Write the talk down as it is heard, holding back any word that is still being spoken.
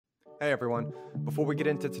Hey everyone. Before we get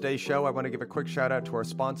into today's show, I want to give a quick shout out to our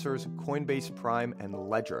sponsors, Coinbase Prime and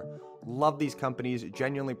Ledger. Love these companies,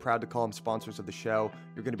 genuinely proud to call them sponsors of the show.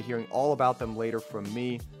 You're going to be hearing all about them later from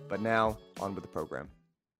me, but now, on with the program.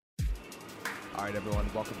 All right, everyone,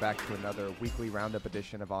 welcome back to another weekly roundup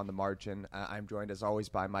edition of On the Margin. I'm joined, as always,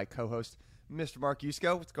 by my co-host, Mr. Mark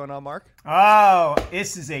Yusko. What's going on, Mark? Oh,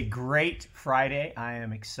 this is a great Friday. I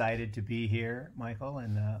am excited to be here, Michael,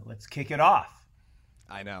 and let's kick it off.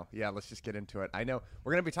 I know. Yeah, let's just get into it. I know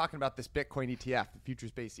we're going to be talking about this Bitcoin ETF, the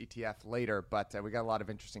futures-based ETF, later, but we got a lot of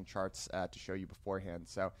interesting charts to show you beforehand.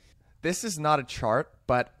 So this is not a chart,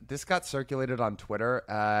 but this got circulated on Twitter,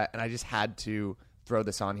 and I just had to throw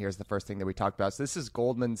this on here as the first thing that we talked about. So this is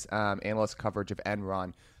Goldman's analyst coverage of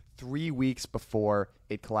Enron 3 weeks before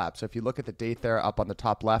it collapsed. So if you look at the date there up on the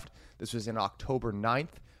top left, this was in October 9th.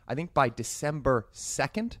 I think by December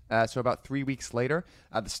 2nd, so about 3 weeks later,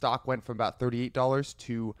 the stock went from about $38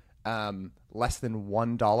 to less than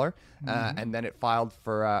 $1. And then it filed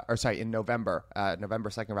for, in November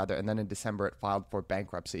 2nd rather, and then in December it filed for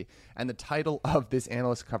bankruptcy. And the title of this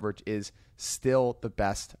analyst coverage is Still the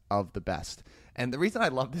Best of the Best. And the reason I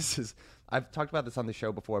love this is, I've talked about this on the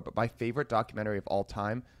show before, but my favorite documentary of all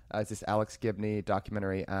time is this Alex Gibney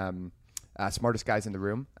documentary, Smartest Guys in the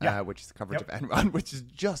Room, which is the coverage of Enron, which is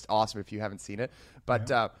just awesome if you haven't seen it. But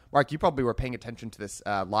Mark, you probably were paying attention to this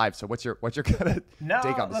live. So what's your kind of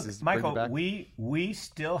take on this? Look, Michael, we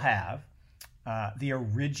still have the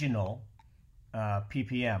original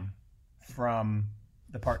PPM from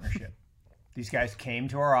the partnership. These guys came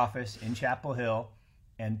to our office in Chapel Hill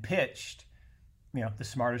and pitched, the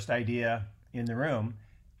smartest idea in the room,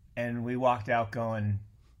 and we walked out going,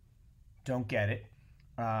 "Don't get it."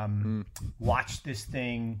 Watch this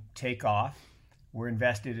thing take off. We're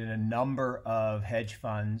invested in a number of hedge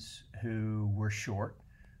funds who were short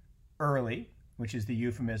early, which is the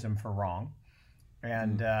euphemism for wrong,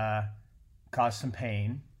 and caused some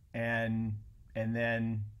pain. And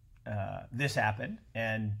then this happened,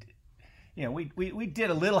 and we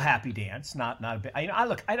did a little happy dance, not a bit. I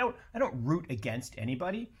don't root against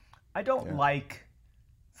anybody. I don't like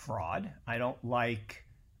fraud. I don't like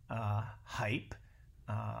hype.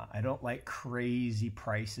 I don't like crazy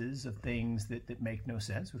prices of things that make no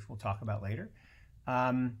sense, which we'll talk about later.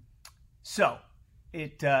 So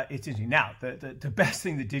it's interesting. Now, the best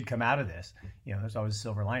thing that did come out of this, there's always a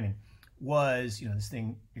silver lining, was, this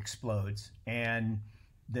thing explodes. And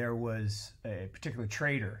there was a particular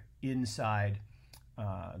trader inside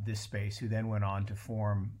this space who then went on to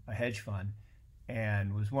form a hedge fund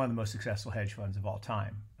and was one of the most successful hedge funds of all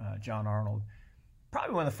time, John Arnold.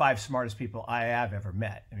 Probably one of the 5 smartest people I have ever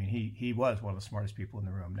met. I mean, he was one of the smartest people in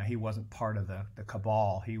the room. Now, he wasn't part of the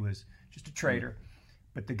cabal. He was just a trader.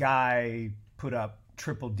 But the guy put up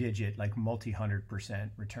triple-digit, like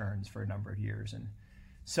multi-100% returns for a number of years, and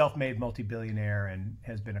self-made multi-billionaire, and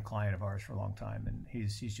has been a client of ours for a long time. And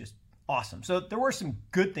he's just awesome. So there were some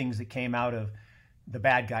good things that came out of the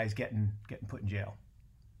bad guys getting put in jail.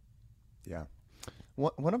 Yeah.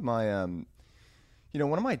 One of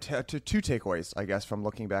my two takeaways, I guess, from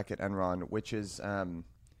looking back at Enron, which is,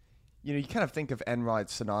 you kind of think of Enron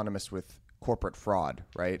synonymous with corporate fraud,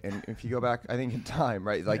 right? And if you go back, I think in time,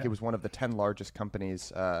 right, it was one of the 10 largest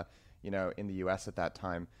companies, in the U.S. at that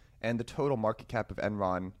time. And the total market cap of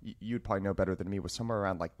Enron, you'd probably know better than me, was somewhere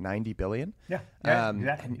around like $90 billion. Yeah,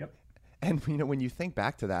 exactly. And when you think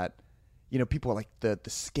back to that, people are like the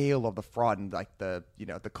scale of the fraud and like the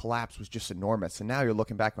collapse was just enormous. And now you're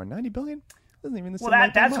looking back on $90 billion. Doesn't even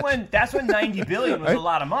that's when 90 billion was right? A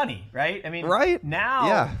lot of money, right? I mean, right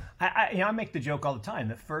now, I make the joke all the time.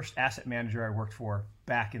 The first asset manager I worked for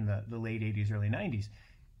back in the late 80s, early 90s,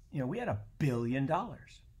 we had $1 billion.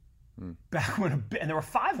 Back when and there were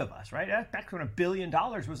 5 of us, right? Back when $1 billion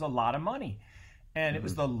was a lot of money, and it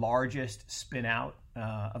was the largest spin out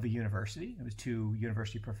of a university. It was 2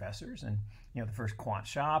 university professors, and the first quant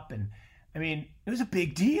shop, and I mean, it was a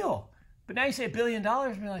big deal. But now you say $1 billion,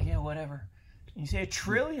 and you're like, yeah, whatever. You say $1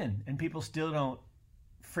 trillion, and people still don't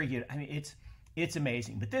forget. I mean, it's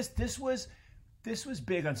amazing. But this was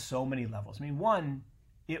big on so many levels. I mean, one,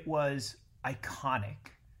 it was iconic.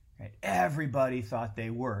 Right? Everybody thought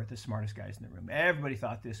they were the smartest guys in the room. Everybody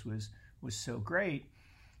thought this was so great,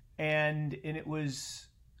 and it was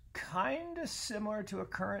kind of similar to a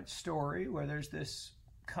current story where there's this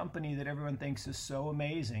company that everyone thinks is so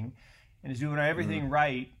amazing and is doing everything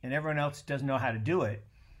right, and everyone else doesn't know how to do it.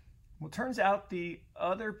 Well, it turns out the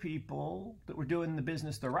other people that were doing the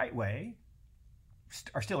business the right way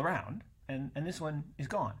are still around, and this one is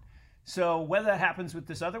gone. So whether that happens with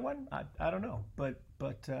this other one, I don't know. But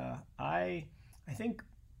I think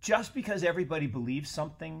just because everybody believes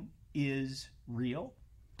something is real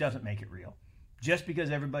doesn't make it real. Just because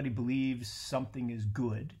everybody believes something is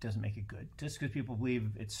good doesn't make it good. Just because people believe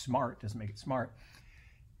it's smart doesn't make it smart.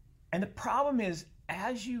 And the problem is,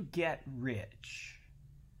 as you get rich,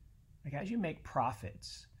 like as you make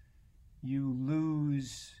profits, you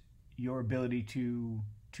lose your ability to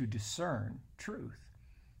discern truth,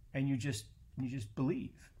 and you just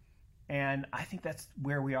believe. And I think that's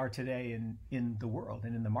where we are today in the world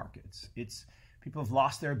and in the markets. It's people have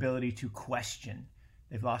lost their ability to question.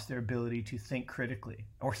 They've lost their ability to think critically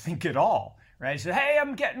or think at all, right? So, hey,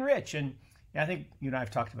 I'm getting rich. And I think you and I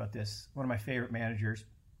have talked about this. One of my favorite managers,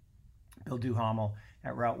 Bill Duhamel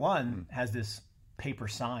at Route One, has this paper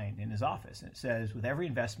sign in his office. And it says, with every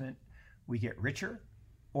investment, we get richer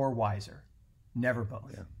or wiser, never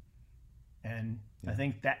both. Yeah. And I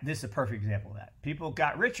think that this is a perfect example of that. People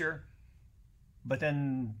got richer, but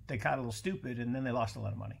then they got a little stupid, and then they lost a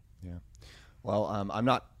lot of money. Yeah. Well, I'm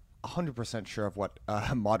not 100% sure of what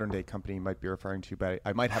modern day company you might be referring to, but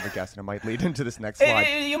I might have a guess, and it might lead into this next slide.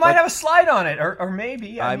 You might have a slide on it, or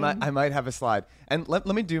maybe I might have a slide. And let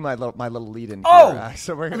me do my little lead in here. Oh,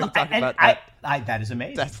 so we're going to talk about that is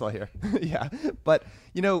amazing. Tesla here. Yeah, but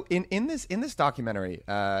you know, in this documentary,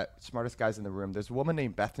 Smartest Guys in the Room, there's a woman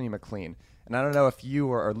named Bethany McLean, and I don't know if you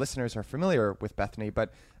or listeners are familiar with Bethany,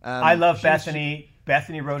 but I love Bethany.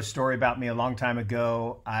 Bethany wrote a story about me a long time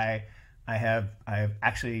ago. I have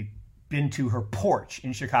actually been to her porch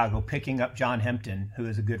in Chicago picking up John Hempton, who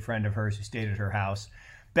is a good friend of hers who stayed at her house.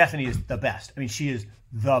 Bethany is the best. I mean, she is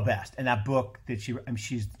the best. And that book that she's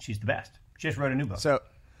the best. She just wrote a new book. So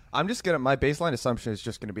I'm just my baseline assumption is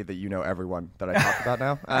just going to be that you know everyone that I talk about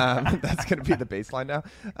now. That's going to be the baseline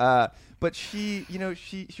now. But she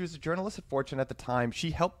was a journalist at Fortune at the time.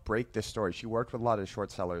 She helped break this story. She worked with a lot of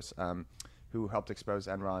short sellers who helped expose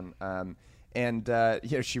Enron. And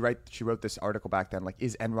she wrote this article back then, like,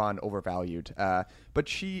 is Enron overvalued? But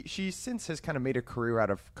she since has kind of made a career out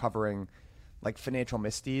of covering like financial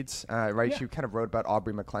misdeeds, right? Yeah. She kind of wrote about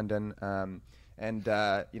Aubrey McClendon,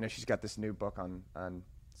 and she's got this new book on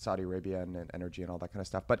Saudi Arabia and energy and all that kind of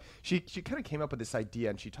stuff. But she kind of came up with this idea,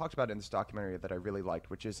 and she talked about it in this documentary that I really liked,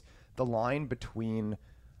 which is the line between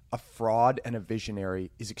a fraud and a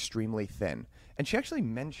visionary is extremely thin. And she actually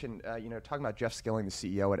mentioned, talking about Jeff Skilling, the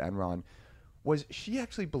CEO at Enron, was she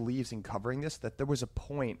actually believes in covering this, that there was a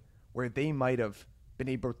point where they might have been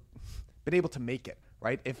able to make it,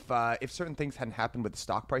 right? If certain things hadn't happened with the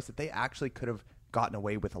stock price, that they actually could have gotten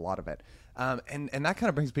away with a lot of it. And that kind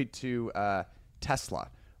of brings me to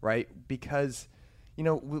Tesla, right? Because,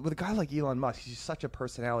 with a guy like Elon Musk, he's such a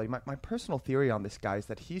personality. My personal theory on this guy is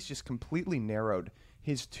that he's just completely narrowed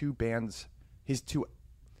his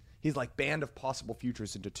like band of possible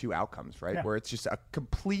futures into two outcomes, right? Yeah. Where it's just a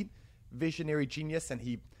complete visionary genius and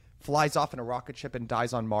he flies off in a rocket ship and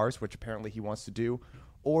dies on Mars, which apparently he wants to do,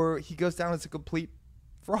 or he goes down as a complete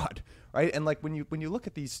fraud, right? And like when you look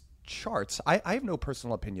at these charts, I have no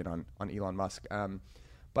personal opinion on Elon Musk,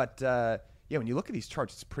 but when you look at these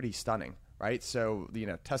charts, it's pretty stunning, right? So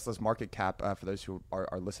Tesla's market cap, for those who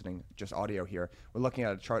are listening, just audio here, we're looking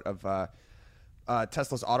at a chart of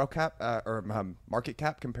Tesla's market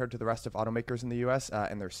cap compared to the rest of automakers in the U.S.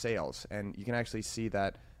 And their sales, and you can actually see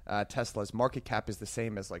that Tesla's market cap is the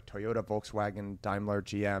same as like Toyota, Volkswagen, Daimler,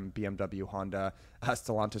 GM, BMW, Honda,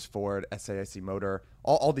 Stellantis, Ford, SAIC Motor,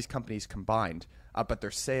 all these companies combined. But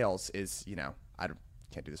their sales is, I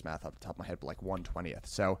can't do this math off the top of my head, but like 1/20th.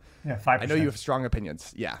 So yeah, 5%. I know you have strong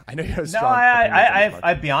opinions. Yeah, I know you have strong opinions. I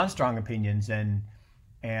have beyond strong opinions.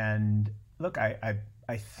 And look, I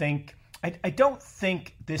think, I don't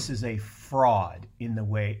think this is a fraud in the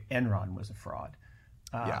way Enron was a fraud.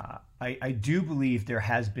 I do believe there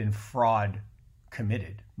has been fraud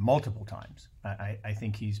committed multiple times. I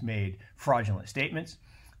think he's made fraudulent statements.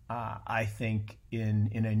 I think in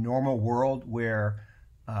a normal world where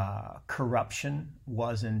corruption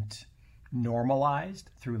wasn't normalized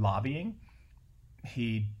through lobbying,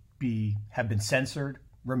 he'd have been censored,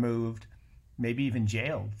 removed, maybe even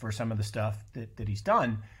jailed for some of the stuff that he's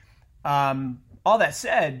done. All that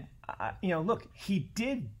said, look, he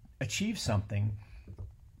did achieve something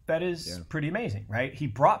that is pretty amazing, right? He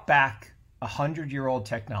brought back 100-year-old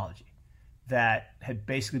technology that had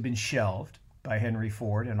basically been shelved by Henry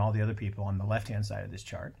Ford and all the other people on the left-hand side of this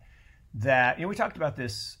chart. That, we talked about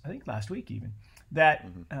this, I think last week even, that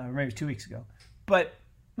maybe 2 weeks ago. But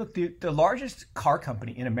look, the largest car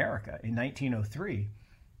company in America in 1903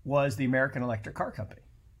 was the American Electric Car Company,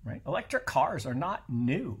 right? Electric cars are not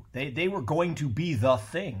new. They were going to be the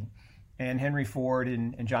thing. And Henry Ford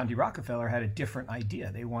and John D. Rockefeller had a different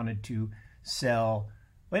idea. They wanted to sell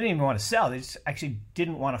Well, they didn't even want to sell. They just actually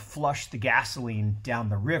didn't want to flush the gasoline down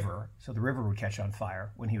the river, so the river would catch on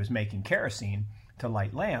fire when he was making kerosene to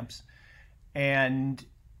light lamps. And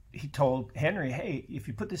he told Henry, hey, if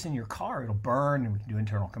you put this in your car, it'll burn, and we can do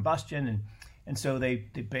internal combustion. And so they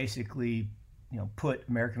basically, put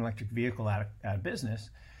American Electric Vehicle out of business.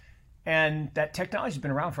 And that technology has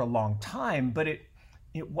been around for a long time, but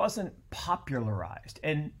it wasn't popularized.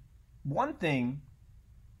 And one thing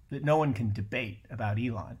that no one can debate about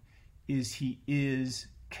Elon is he is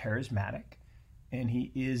charismatic and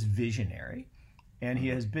he is visionary. And he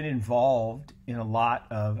has been involved in a lot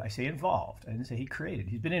of, I say involved, I didn't say he created.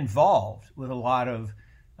 He's been involved with a lot of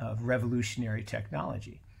revolutionary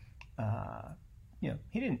technology.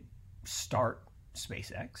 He didn't start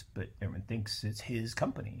SpaceX, but everyone thinks it's his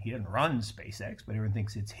company. He doesn't run SpaceX, but everyone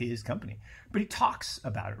thinks it's his company. But he talks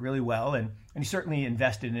about it really well, and he certainly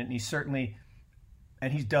invested in it,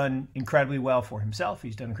 and he's done incredibly well for himself.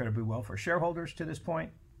 He's done incredibly well for shareholders to this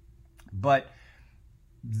point. But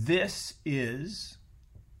this is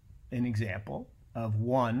an example of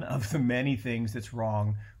one of the many things that's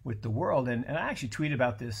wrong with the world. And I actually tweeted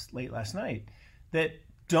about this late last night, that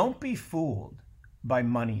don't be fooled by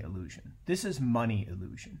money illusion. This is money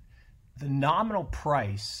illusion. The nominal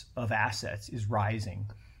price of assets is rising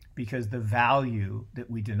because the value that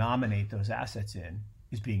we denominate those assets in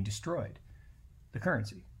is being destroyed. The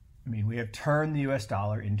currency. I mean, we have turned the US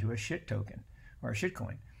dollar into a shit token or a shit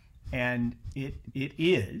coin. And it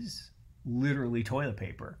is literally toilet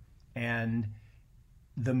paper. And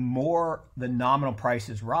the more the nominal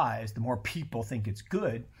prices rise, the more people think it's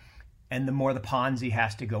good, and the more the Ponzi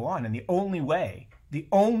has to go on. And the only way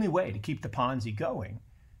to keep the Ponzi going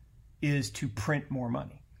is to print more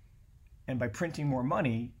money. And by printing more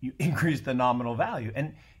money, you increase the nominal value.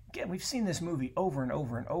 And again, we've seen this movie over and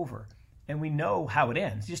over and over, and we know how it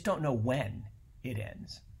ends. You just don't know when it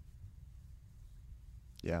ends.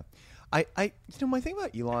 Yeah. My thing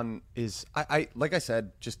about Elon is, I like I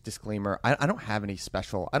said, just disclaimer, I don't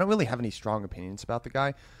really have any strong opinions about the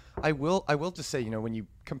guy. I will just say, when you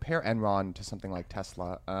compare Enron to something like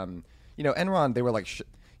Tesla, Enron, they were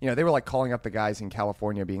like calling up the guys in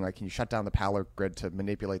California being like, can you shut down the power grid to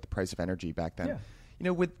manipulate the price of energy back then?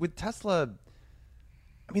 Yeah. With Tesla,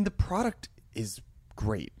 I mean, the product is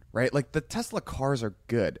great, right? Like the Tesla cars are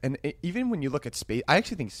good. And even when you look at space, I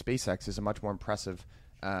actually think SpaceX is a much more impressive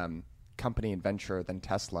company and venture than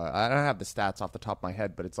Tesla. I don't have the stats off the top of my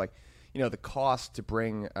head, but it's like, the cost to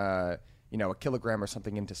bring, a kilogram or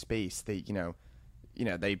something into space, they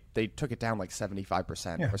took it down like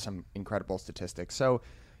 75% or some incredible statistics. So,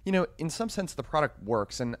 in some sense, the product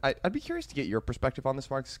works. And I'd be curious to get your perspective on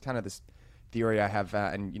this, Mark. It's kind of this theory I have,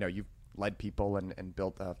 and, you've led people and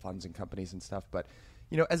built funds and companies and stuff. But,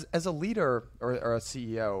 as a leader or a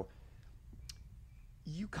CEO,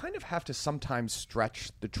 you kind of have to sometimes stretch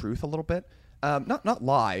the truth a little bit. Not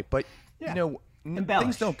lie, but,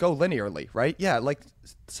 things don't go linearly, right? Yeah, like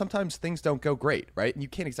sometimes things don't go great, right? And you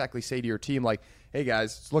can't exactly say to your team like, hey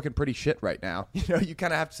guys, it's looking pretty shit right now. You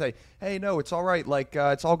kind of have to say, hey, no, it's all right. Like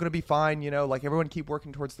it's all going to be fine. Like everyone keep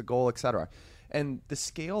working towards the goal, etc. And the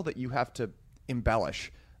scale that you have to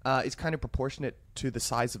embellish is kind of proportionate to the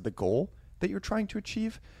size of the goal that you're trying to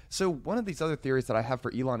achieve. So one of these other theories that I have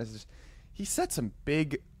for Elon is he set some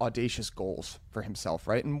big, audacious goals for himself,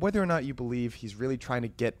 right? And whether or not you believe he's really trying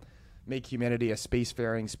to make humanity a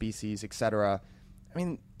spacefaring species, etc. I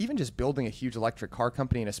mean, even just building a huge electric car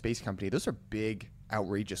company and a space company, those are big,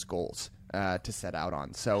 outrageous goals to set out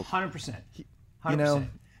on. So 100%. 100%.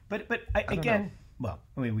 But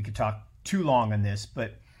we could talk too long on this,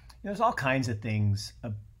 but there's all kinds of things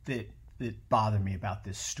that bother me about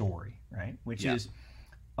this story, right? Which is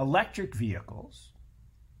electric vehicles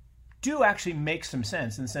do actually make some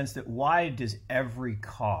sense in the sense that why does every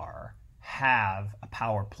car have a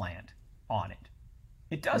power plant on it?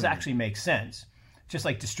 It does actually make sense, just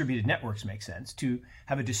like distributed networks make sense, to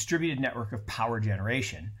have a distributed network of power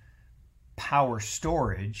generation, power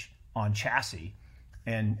storage on chassis,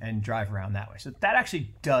 and drive around that way. So that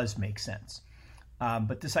actually does make sense.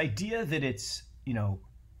 But this idea that it's,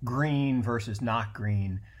 green versus not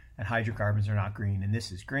green, and hydrocarbons are not green, and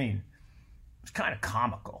this is green, it's kind of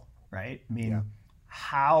comical, right? I mean,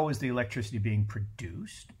 how is the electricity being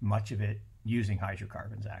produced? Much of it using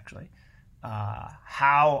hydrocarbons, actually.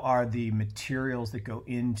 How are the materials that go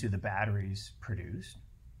into the batteries produced?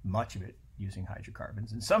 Much of it using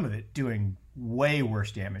hydrocarbons, and some of it doing way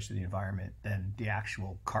worse damage to the environment than the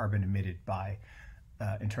actual carbon emitted by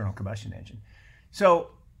internal combustion engine. So,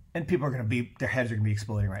 and people are going to be, their heads are going to be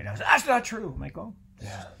exploding right now. So, that's not true. I'm like, well,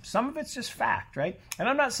 some of it's just fact, right? And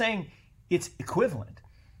I'm not saying it's equivalent.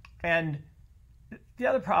 And the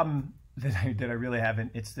other problem that I really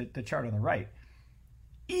haven't, it's the chart on the right.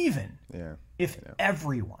 Even if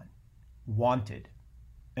everyone wanted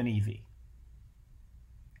an EV,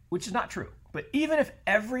 which is not true, but even if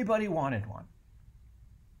everybody wanted one,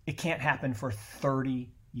 it can't happen for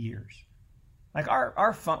 30 years. Like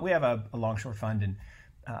our fund, we have a long-short fund, and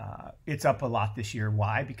it's up a lot this year.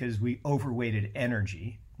 Why? Because we overweighted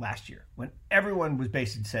energy last year when everyone was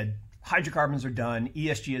basically said hydrocarbons are done,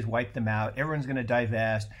 ESG has wiped them out, everyone's going to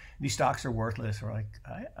divest, these stocks are worthless. We're like,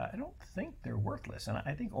 I don't think they're worthless, and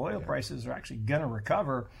I think oil prices are actually going to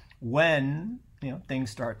recover when things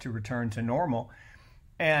start to return to normal.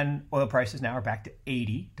 And oil prices now are back to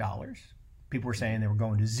 $80. People were saying they were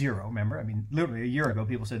going to zero. Remember, I mean, literally a year ago,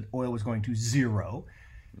 people said oil was going to zero.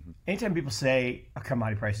 Anytime people say a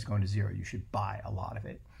commodity price is going to zero, you should buy a lot of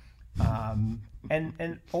it.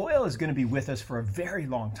 And oil is going to be with us for a very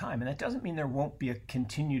long time. And that doesn't mean there won't be a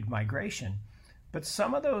continued migration. But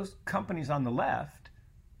some of those companies on the left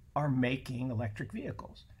are making electric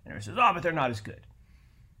vehicles. And everyone says, oh, but they're not as good.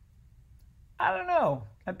 I don't know.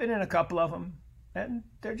 I've been in a couple of them, and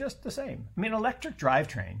they're just the same. I mean, electric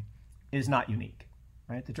drivetrain is not unique,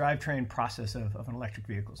 right? The drivetrain process of an electric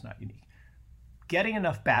vehicle is not unique. Getting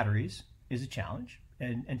enough batteries is a challenge,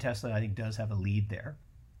 and Tesla, I think, does have a lead there.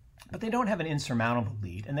 But they don't have an insurmountable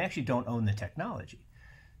lead, and they actually don't own the technology.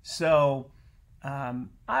 So, I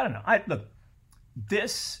don't know. Look,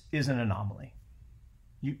 this is an anomaly.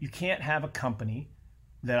 You can't have a company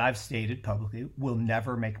that I've stated publicly will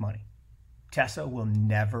never make money. Tesla will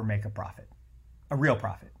never make a profit, a real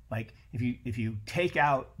profit. Like if you take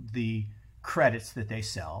out the credits that they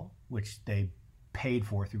sell, which they paid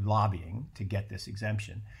for through lobbying to get this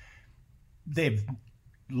exemption, they've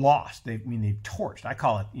lost. They've torched. I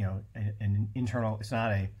call it, an internal. It's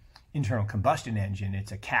not a internal combustion engine.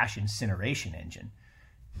 It's a cash incineration engine,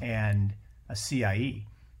 and a CIE.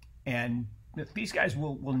 And these guys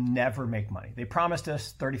will never make money. They promised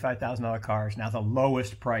us $35,000 cars. Now the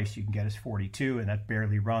lowest price you can get is $42,000, and that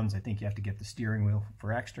barely runs. I think you have to get the steering wheel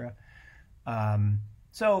for extra.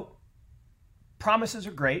 So promises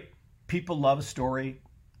are great. People love a story.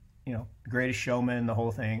 The Greatest Showman, the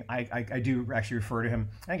whole thing. I do actually refer to him.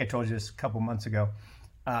 I think I told you this a couple months ago.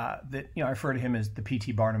 That I refer to him as the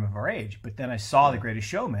P.T. Barnum of our age. But then I saw The Greatest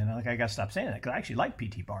Showman. I'm like, I got to stop saying that because I actually like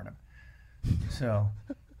P.T. Barnum. So.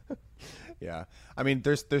 Yeah, I mean,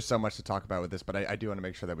 there's so much to talk about with this, but I do want to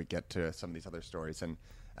make sure that we get to some of these other stories.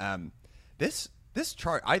 And this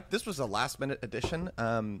chart, this was a last minute addition.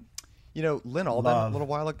 Lynn Alden a little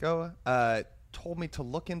while ago told me to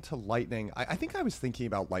look into Lightning. I think I was thinking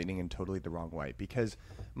about Lightning in totally the wrong way, because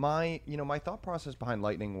my thought process behind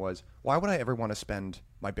Lightning was, why would I ever want to spend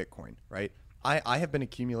my Bitcoin, right? I have been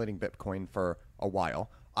accumulating Bitcoin for a while.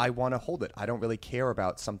 I want to hold it. I don't really care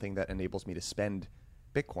about something that enables me to spend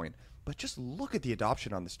Bitcoin. But just look at the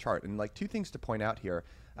adoption on this chart. And like two things to point out here,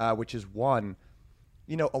 which is one,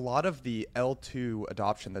 a lot of the L2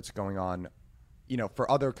 adoption that's going on, for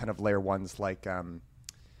other kind of layer ones like,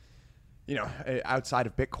 outside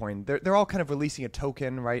of Bitcoin, they're all kind of releasing a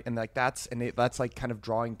token, right? And like that's like kind of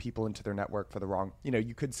drawing people into their network for the wrong,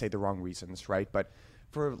 you could say the wrong reasons, right? But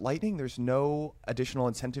for Lightning, there's no additional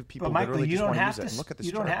incentive. People but Michael, literally you just don't want to have use it. And look at this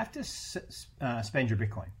chart. You don't have to spend your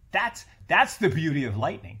Bitcoin. That's the beauty of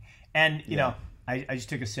Lightning. And I just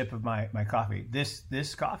took a sip of my coffee.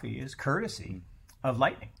 This coffee is courtesy of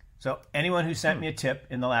Lightning. So anyone who sent me a tip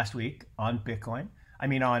in the last week on Bitcoin,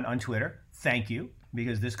 on Twitter, thank you,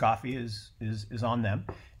 because this coffee is on them,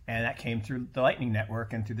 and that came through the Lightning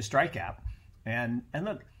Network and through the Strike app. And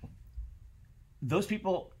look, those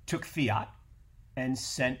people took fiat and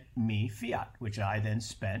sent me fiat, which I then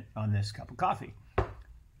spent on this cup of coffee.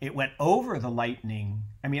 It went over the Lightning,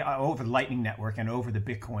 over the Lightning Network and over the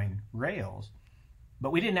Bitcoin rails,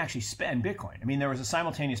 but we didn't actually spend Bitcoin. There was a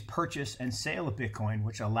simultaneous purchase and sale of Bitcoin,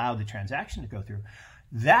 which allowed the transaction to go through.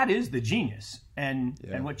 That is the genius. And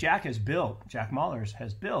what Jack Mallers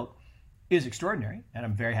has built is extraordinary. And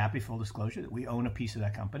I'm very happy, full disclosure, that we own a piece of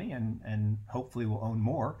that company and hopefully we'll own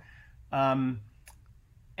more. And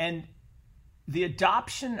the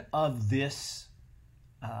adoption of this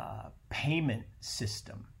payment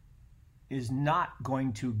system is not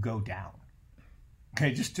going to go down.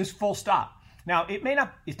 Okay, just full stop. Now, it's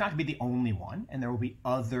not going to be the only one, and there will be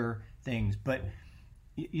other things, but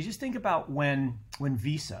you just think about when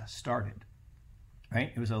Visa started,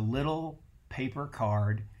 right? It was a little paper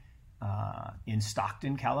card in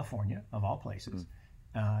Stockton, California, of all places,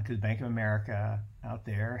 because Bank of America out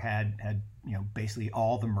there had basically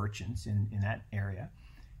all the merchants in that area.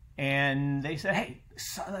 And they said, hey,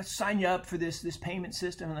 let's sign you up for this payment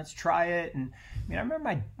system and let's try it. And I mean, I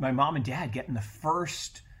remember my mom and dad getting the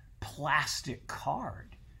first plastic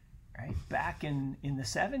card, right, back in the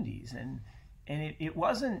 70s. And it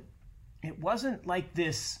wasn't like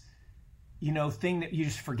this, thing that you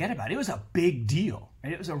just forget about. It was a big deal.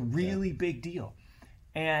 Right? It was a really big deal.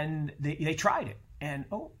 And they tried it. And,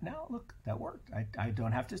 oh, now look, that worked. I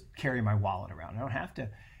don't have to carry my wallet around. I don't have to.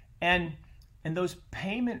 And those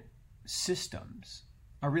payment systems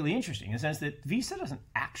are really interesting in the sense that Visa doesn't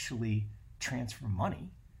actually transfer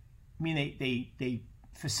money. I mean, they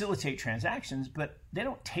facilitate transactions, but they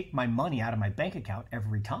don't take my money out of my bank account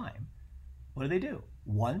every time. What do?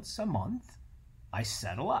 Once a month, I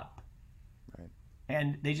settle up. Right.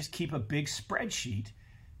 And they just keep a big spreadsheet.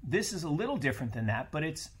 This is a little different than that, but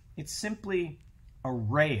it's simply a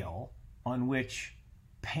rail on which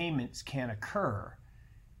payments can occur.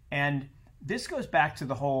 And this goes back to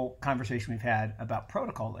the whole conversation we've had about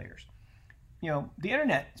protocol layers. The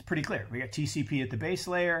internet is pretty clear. We got TCP at the base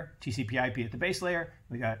layer, TCP/IP at the base layer.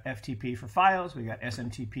 We got FTP for files. We got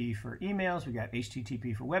SMTP for emails. We got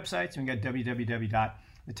HTTP for websites. And we got www that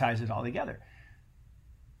ties it all together.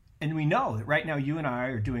 And we know that right now you and I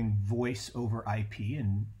are doing voice over IP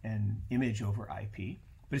and image over IP,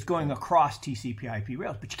 but it's going across TCP/IP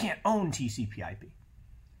rails. But you can't own TCP/IP.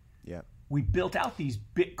 Yeah. We built out these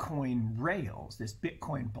Bitcoin rails, this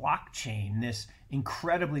Bitcoin blockchain, this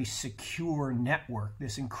incredibly secure network,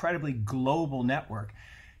 this incredibly global network.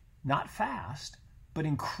 Not fast, but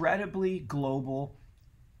incredibly global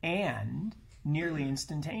and nearly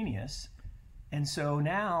instantaneous. And so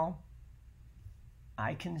now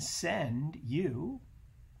I can send you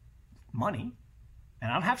money, and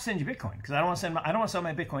I don't have to send you Bitcoin because I don't want to sell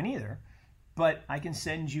my Bitcoin either, but I can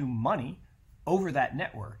send you money over that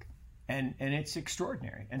network. And it's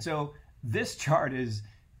extraordinary. And so this chart is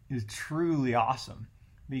truly awesome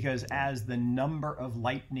because as the number of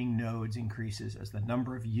Lightning nodes increases, as the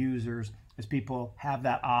number of users, as people have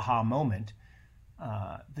that aha moment,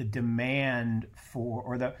 the demand for,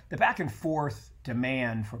 or the back and forth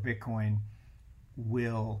demand for Bitcoin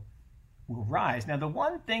will rise. Now, the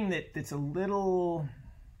one thing that's a little,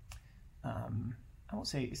 I won't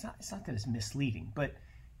say, it's not that it's misleading, but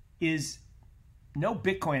is no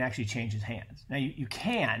Bitcoin actually changes hands. Now, you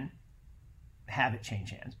can have it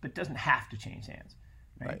change hands, but it doesn't have to change hands.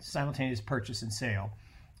 Right? Simultaneous purchase and sale.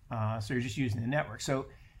 So you're just using the network. So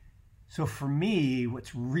for me,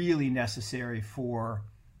 what's really necessary for,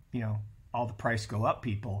 all the price go up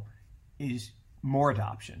people is more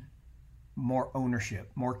adoption, more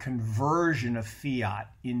ownership, more conversion of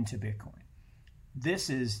fiat into Bitcoin. This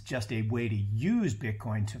is just a way to use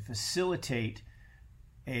Bitcoin to facilitate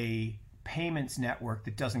a payments network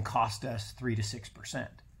that doesn't cost us 3 to 6%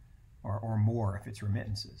 or more if it's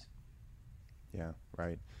remittances. Yeah,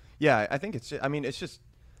 right. Yeah, I think it's just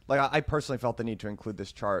like I personally felt the need to include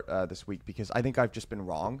this chart this week because I think I've just been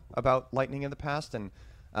wrong about Lightning in the past. And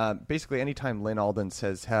basically anytime Lyn Alden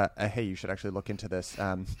says, hey, you should actually look into this,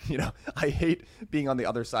 I hate being on the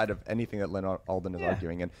other side of anything that Lyn Alden is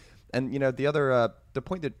arguing. And the other, the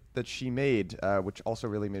point that she made, which also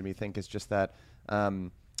really made me think is just that,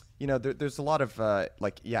 there's a lot of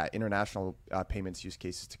international payments use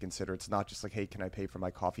cases to consider. It's not just like, hey, can I pay for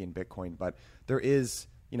my coffee in Bitcoin? But there is,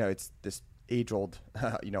 it's this age-old,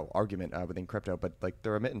 argument within crypto. But like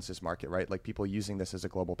the remittances market, right? Like people using this as a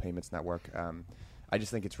global payments network. I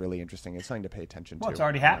just think it's really interesting. It's something to pay attention to. Well, it's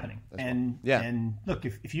already happening. And well. And look,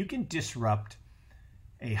 if you can disrupt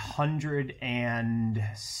a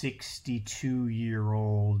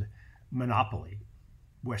 162-year-old monopoly,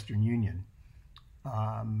 Western Union,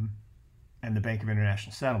 and the Bank of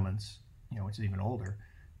International Settlements, which is even older,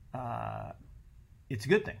 it's a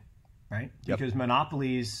good thing, right? Yep. Because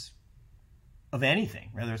monopolies of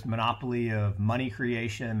anything, whether it's monopoly of money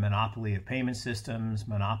creation, monopoly of payment systems,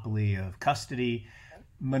 monopoly of custody,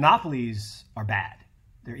 monopolies are bad.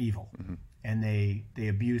 They're evil. Mm-hmm. And they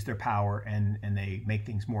abuse their power and they make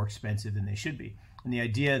things more expensive than they should be. And the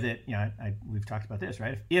idea that, we've talked about this,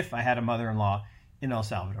 right? If I had a mother-in-law in El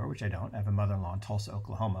Salvador, which I don't. I have a mother-in-law in Tulsa,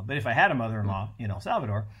 Oklahoma. But if I had a mother-in-law in El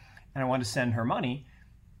Salvador and I wanted to send her money,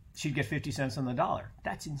 she'd get 50 cents on the dollar.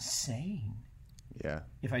 That's insane. Yeah.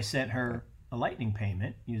 If I sent her a Lightning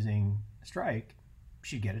payment using Strike,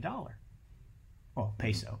 she'd get $1. Well,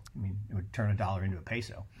 peso. I mean, it would turn $1 into a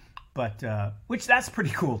peso. But, which that's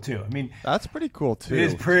pretty cool too. I mean, that's pretty cool too. It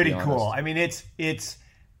is pretty cool. I mean, it's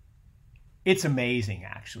amazing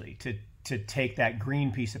actually to take that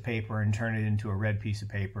green piece of paper and turn it into a red piece of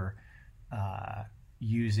paper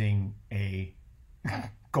using a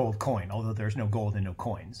gold coin, although there's no gold and no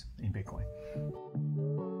coins in Bitcoin.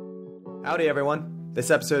 Howdy, everyone.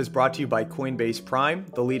 This episode is brought to you by Coinbase Prime,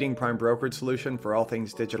 the leading prime brokerage solution for all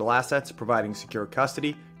things digital assets, providing secure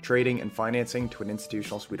custody, trading, and financing to an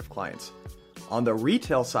institutional suite of clients. On the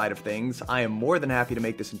retail side of things, I am more than happy to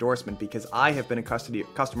make this endorsement because I have been a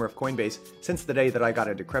customer of Coinbase since the day that I got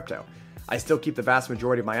into crypto. I still keep the vast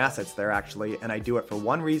majority of my assets there, actually, and I do it for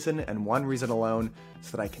one reason and one reason alone,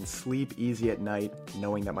 so that I can sleep easy at night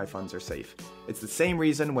knowing that my funds are safe. It's the same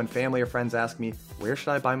reason when family or friends ask me, where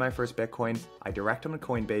should I buy my first Bitcoin? I direct them to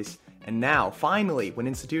Coinbase. And now, finally, when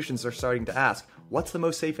institutions are starting to ask, what's the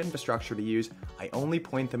most safe infrastructure to use? I only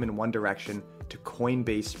point them in one direction, to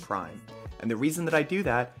Coinbase Prime. And the reason that I do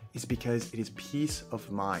that is because it is peace of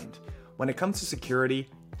mind. When it comes to security,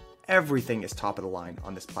 everything is top of the line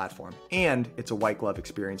on this platform, and it's a white glove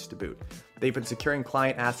experience to boot. They've been securing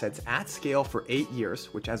client assets at scale for 8 years,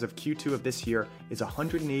 which as of Q2 of this year is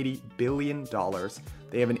 $180 billion.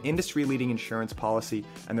 They have an industry-leading insurance policy,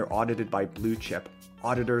 and they're audited by Blue Chip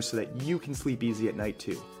auditors so that you can sleep easy at night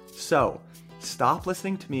too. So, stop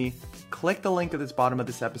listening to me, click the link at the bottom of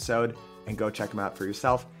this episode, and go check them out for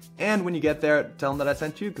yourself. And when you get there, tell them that I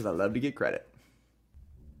sent you because I love to get credit.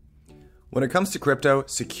 When it comes to crypto,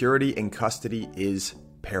 security and custody is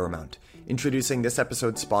paramount. Introducing this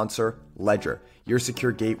episode's sponsor, Ledger, your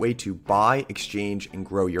secure gateway to buy, exchange, and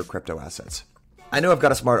grow your crypto assets. I know I've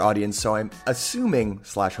got a smart audience, so I'm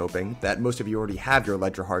assuming/hoping that most of you already have your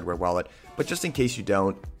Ledger hardware wallet, but just in case you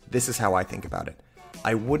don't, this is how I think about it.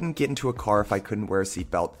 I wouldn't get into a car if I couldn't wear a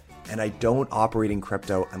seatbelt, and I don't operate in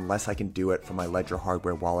crypto unless I can do it from my Ledger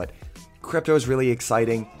hardware wallet. Crypto is really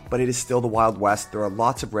exciting, but it is still the Wild West. There are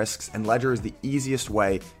lots of risks, and Ledger is the easiest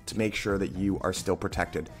way to make sure that you are still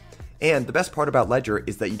protected. And the best part about Ledger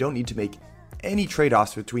is that you don't need to make any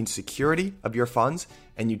trade-offs between security of your funds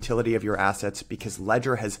and utility of your assets because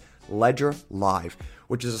Ledger has Ledger Live,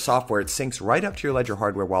 which is a software. It syncs right up to your Ledger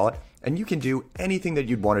hardware wallet, and you can do anything that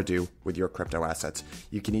you'd want to do with your crypto assets.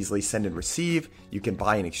 You can easily send and receive, you can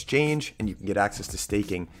buy and exchange, and you can get access to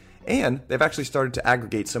staking. And they've actually started to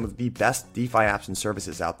aggregate some of the best DeFi apps and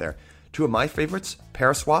services out there. Two of my favorites,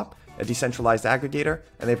 Paraswap, a decentralized aggregator,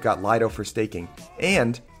 and they've got Lido for staking.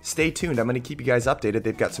 And stay tuned, I'm going to keep you guys updated.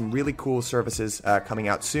 They've got some really cool services coming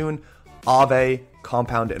out soon. Aave,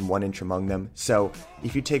 Compound, and 1inch among them. So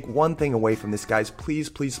if you take one thing away from this, guys,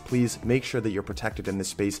 please make sure that you're protected in this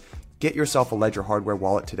space. Get yourself a Ledger hardware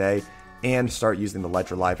wallet today and start using the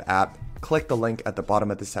Ledger Live app. Click the link at the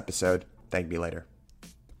bottom of this episode. Thank me later.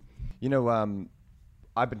 You know,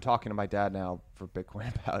 I've been talking to my dad now for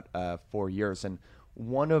Bitcoin about 4 years, and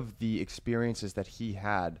one of the experiences that he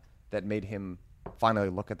had that made him finally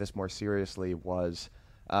look at this more seriously was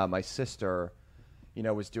my sister, you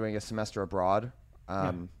know, was doing a semester abroad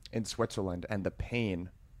in Switzerland, and the pain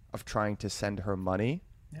of trying to send her money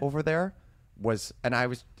over there was, and I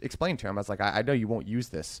was explaining to him, I was like, I know you won't use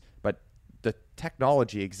this, but the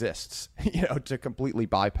technology exists, you know, to completely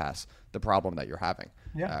bypass the problem that you're having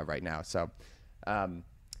right now. So,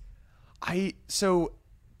 so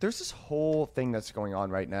there's this whole thing that's going on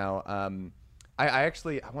right now. I want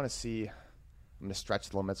to see, I'm going to stretch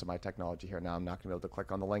the limits of my technology here now. I'm not going to be able to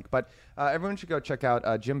click on the link, but everyone should go check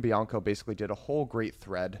out, Jim Bianco basically did a whole great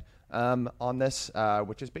thread on this,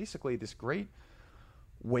 which is basically this great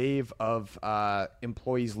wave of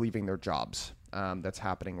employees leaving their jobs. That's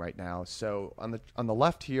happening right now. So on the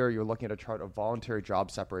left here, you're looking at a chart of voluntary job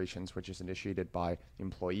separations, which is initiated by the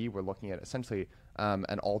employee. We're looking at essentially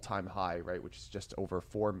an all-time high, right, which is just over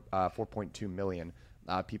 4.2 million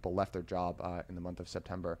people left their job in the month of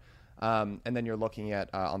September. And then you're looking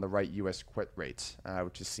at on the right U.S. quit rates,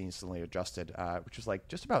 which is seasonally adjusted, which is like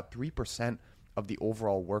just about 3% of the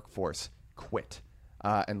overall workforce quit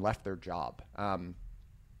and left their job.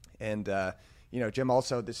 You know, Jim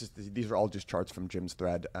also, these are all just charts from Jim's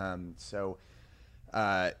thread. You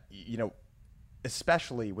know,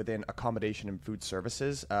 especially within accommodation and food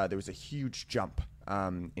services, there was a huge jump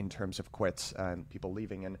in terms of quits and people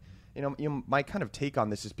leaving. And, you know, my kind of take on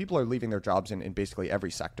this is people are leaving their jobs in basically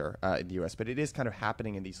every sector in the U.S., but it is kind of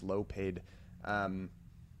happening in these low-paid, you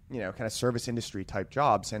know, kind of service industry type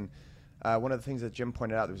jobs. And one of the things that Jim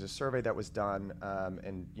pointed out, there was a survey that was done,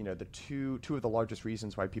 and you know, the two of the largest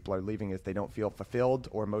reasons why people are leaving is they don't feel fulfilled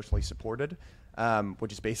or emotionally supported,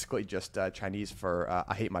 which is basically just Chinese for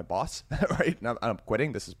I hate my boss, right? And I'm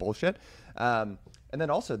quitting. This is bullshit. And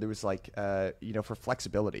then also there was like you know, for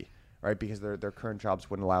flexibility, right? Because their current jobs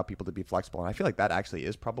wouldn't allow people to be flexible, and I feel like that actually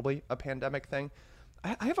is probably a pandemic thing.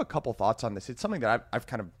 I have a couple thoughts on this. It's something that I've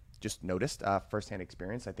kind of just noticed firsthand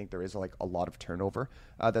experience. I think there is like a lot of turnover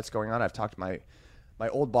that's going on. I've talked to my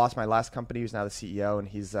old boss, my last company, who's now the CEO, and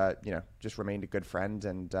he's you know, just remained a good friend.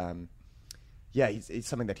 And yeah, he's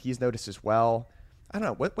something that he's noticed as well. I don't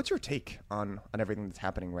know. What's your take on everything that's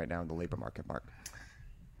happening right now in the labor market, Mark?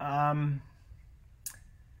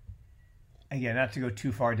 Again, not to go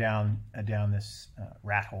too far down this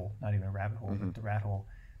rat hole, not even a rabbit hole, but the rat hole.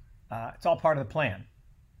 It's all part of the plan,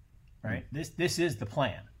 right? This is the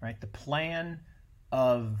plan, right? The plan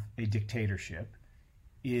of a dictatorship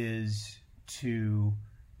is to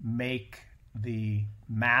make the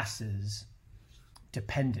masses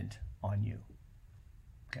dependent on you.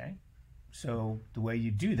 Okay? So the way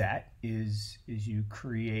you do that is you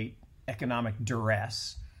create economic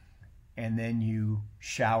duress, and then you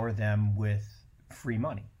shower them with free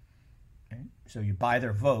money. Okay? So you buy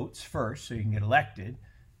their votes first so you can get elected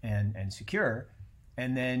and secure,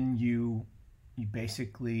 and then you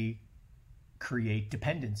basically create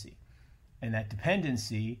dependency. And that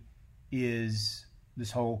dependency is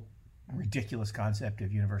this whole ridiculous concept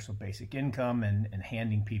of universal basic income and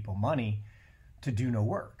handing people money to do no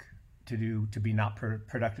work, to be not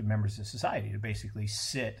productive members of society, to basically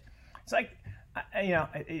sit. It's like,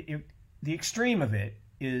 the extreme of it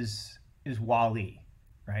is WALL-E,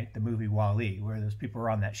 right? The movie WALL-E, where those people are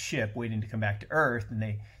on that ship waiting to come back to Earth, and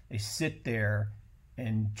they sit there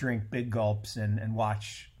and drink big gulps and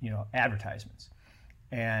watch, advertisements.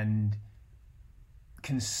 And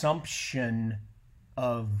consumption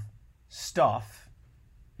of stuff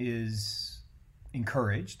is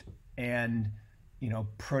encouraged, and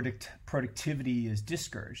productivity is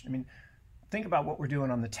discouraged. I mean, think about what we're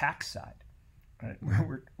doing on the tax side. Right?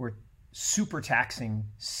 We're super taxing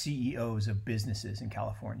CEOs of businesses in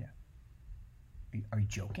California. Are you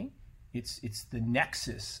joking? It's the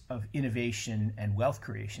nexus of innovation and wealth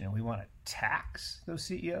creation, and we want to tax those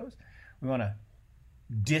CEOs. We want to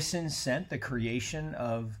disincent the creation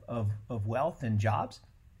of wealth and jobs.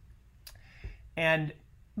 And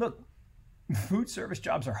look, food service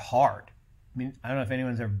jobs are hard. I mean, I don't know if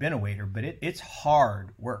anyone's ever been a waiter, but it's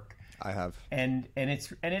hard work. I have. And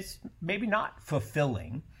it's maybe not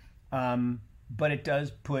fulfilling, but it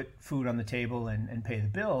does put food on the table and pay the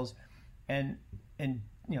bills, and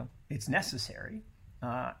it's necessary.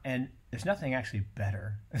 And there's nothing actually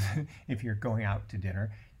better if you're going out to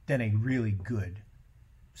dinner than a really good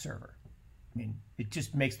server. I mean, it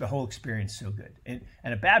just makes the whole experience so good. And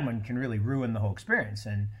a bad one can really ruin the whole experience.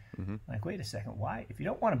 And like, wait a second, why? If you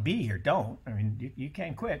don't want to be here, don't. I mean, you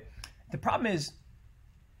can quit. The problem is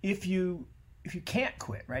if you can't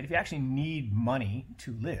quit, right? If you actually need money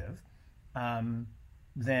to live,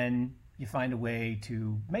 then you find a way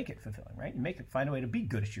to make it fulfilling, right? You find a way to be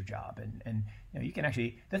good at your job, and you can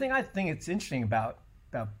actually. The thing I think it's interesting about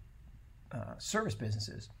service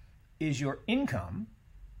businesses is your income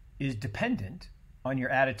is dependent on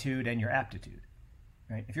your attitude and your aptitude,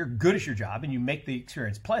 right? If you're good at your job and you make the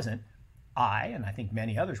experience pleasant, and I think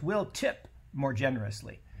many others will tip more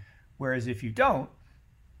generously, whereas if you don't,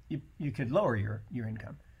 you could lower your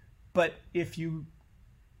income. But if you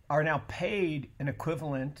are now paid an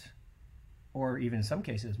equivalent, or even in some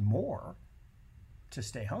cases more, to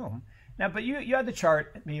stay home. Now, but you had the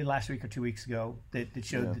chart maybe last week or 2 weeks ago that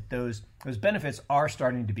showed that those benefits are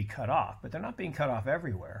starting to be cut off, but they're not being cut off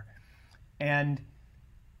everywhere. And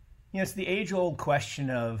it's the age-old question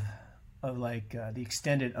of the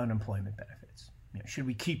extended unemployment benefits. Should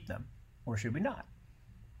we keep them or should we not?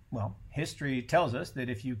 Well, history tells us that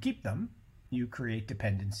if you keep them, you create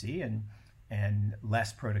dependency and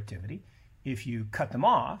less productivity. If you cut them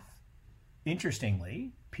off,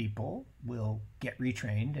 interestingly, people will get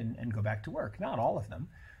retrained and go back to work. Not all of them,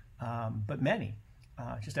 but many,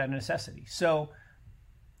 just out of necessity. So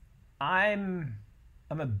I'm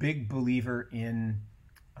a big believer in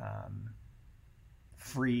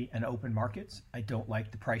free and open markets. I don't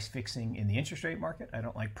like the price fixing in the interest rate market. I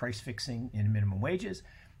don't like price fixing in minimum wages.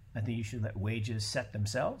 I think you should let wages set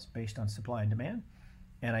themselves based on supply and demand.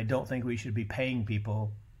 And I don't think we should be paying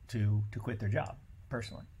people to quit their job,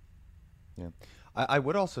 personally. Yeah. I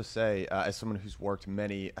would also say, as someone who's worked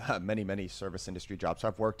many service industry jobs, so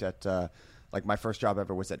I've worked at, my first job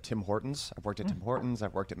ever was at Tim Hortons. I've worked at Tim Hortons.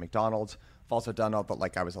 I've worked at McDonald's. I've also done all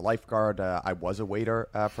the, I was a lifeguard. I was a waiter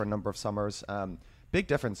for a number of summers. Big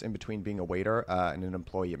difference in between being a waiter and an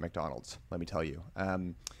employee at McDonald's, let me tell you. I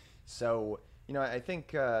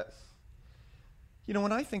think,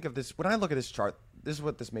 when I think of this, when I look at this chart, this is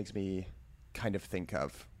what this makes me kind of think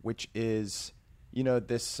of, which is,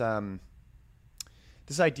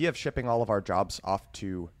 this idea of shipping all of our jobs off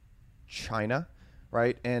to China,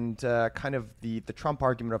 right? And kind of the Trump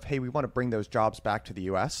argument of, hey, we want to bring those jobs back to the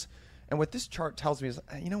U.S. And what this chart tells me is,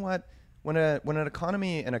 you know what? When an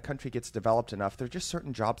economy and a country gets developed enough, there's just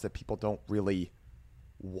certain jobs that people don't really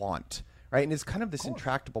want, right? And it's kind of this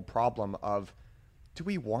intractable problem of, do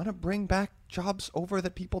we want to bring back jobs over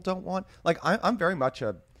that people don't want? Like, I'm very much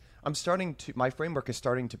my framework is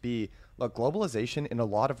starting to be, look, globalization in a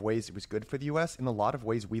lot of ways, it was good for the U.S. In a lot of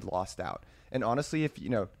ways, we lost out. And honestly, if,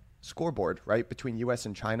 scoreboard, right, between U.S.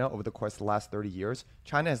 and China over the course of the last 30 years,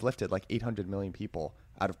 China has lifted like 800 million people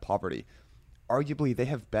out of poverty. Arguably, they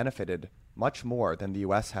have benefited much more than the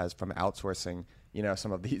U.S. has from outsourcing,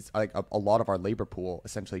 some of these, like a lot of our labor pool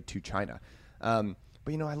essentially to China. But,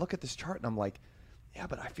 I look at this chart and I'm like, yeah,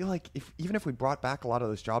 but I feel like even if we brought back a lot of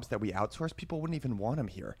those jobs that we outsource, people wouldn't even want them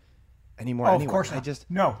here anymore. Oh, anyway. Of course not.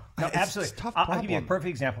 No, absolutely. It's a tough problem. I'll give you a perfect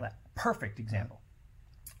example of that. Perfect example.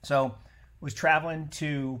 So, was traveling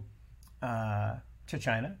to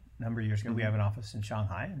China a number of years ago. Mm-hmm. We have an office in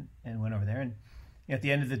Shanghai, and went over there. And at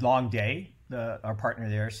the end of the long day, our partner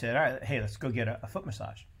there said, "All right, hey, let's go get a foot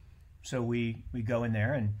massage." So we go in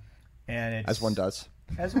there, and it's, as one does,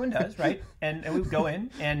 right? And we go in,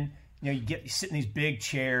 and you sit in these big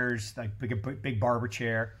chairs, like big barber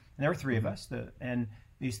chair, and there were three of us. And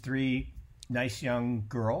these three nice young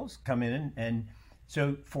girls come in, and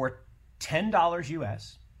so for $10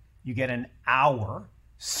 US, you get an hour,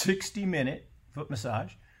 60-minute foot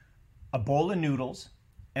massage, a bowl of noodles,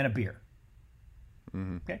 and a beer.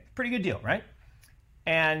 Mm-hmm. Okay, pretty good deal, right?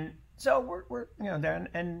 And so we're there,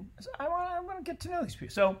 and so I want to get to know these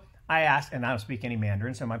people. So I asked, and I don't speak any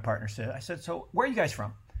Mandarin, so my partner said, so where are you guys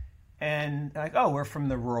from? And they're like, oh, we're from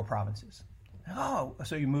the rural provinces. Oh,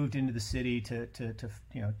 so you moved into the city to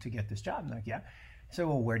get this job? I'm like, yeah. So,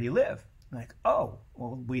 well, where do you live? I'm like, oh,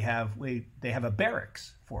 well, they have a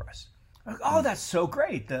barracks for us. I'm like, oh, that's so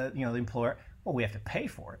great. The employer, well, we have to pay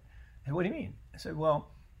for it. I said, what do you mean? I said,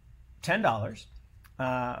 well, $10.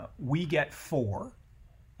 We get 4,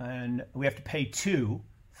 and we have to pay 2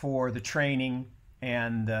 for the training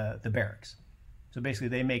and the barracks. So basically,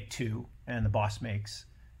 they make 2, and the boss makes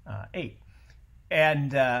 8.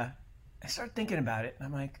 And I started thinking about it, and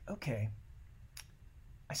I'm like, okay.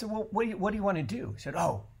 I said, well, what do you want to do? He said,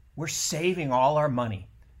 oh, we're saving all our money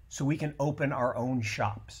so we can open our own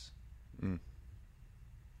shops. Mm.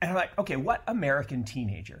 And I'm like, okay, what American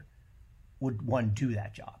teenager would want to do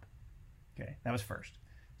that job? Okay, that was first.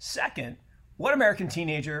 Second, what American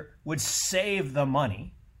teenager would save the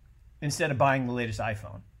money instead of buying the latest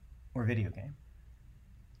iPhone or video game?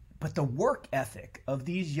 But the work ethic of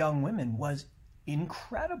these young women was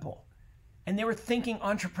incredible. And they were thinking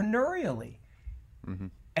entrepreneurially. Mm-hmm.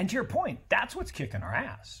 And to your point, that's what's kicking our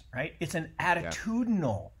ass, right? It's an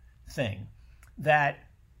attitudinal thing that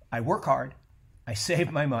I work hard, I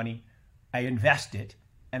save my money, I invest it,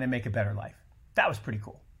 and I make a better life. That was pretty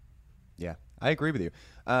cool. Yeah, I agree with you.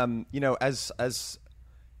 As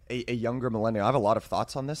a younger millennial, I have a lot of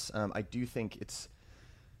thoughts on this. I do think it's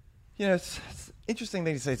interesting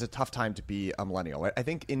that you say it's a tough time to be a millennial. I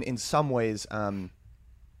think in some ways,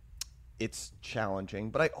 it's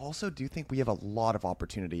challenging, but I also do think we have a lot of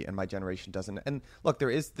opportunity, and my generation doesn't. And look,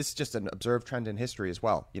 this is just an observed trend in history as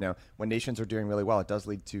well. When nations are doing really well, it does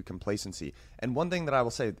lead to complacency. And one thing that I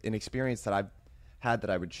will say, an experience that I've had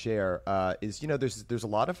that I would share is, there's a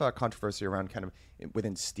lot of controversy around kind of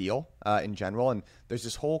within steel in general. And there's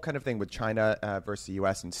this whole kind of thing with China versus the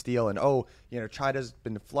U.S. and steel. And, China's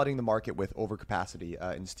been flooding the market with overcapacity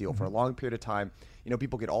in steel for a long period of time.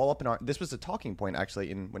 People get all up in this was a talking point,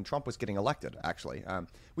 actually, when Trump was getting elected, actually.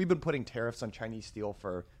 We've been putting tariffs on Chinese steel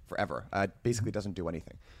for forever. Basically doesn't do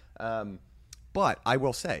anything. But I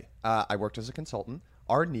will say, I worked as a consultant.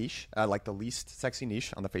 Our niche, like the least sexy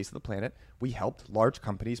niche on the face of the planet, we helped large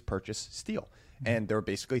companies purchase steel. Mm-hmm. And there are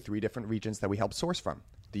basically 3 different regions that we help source from: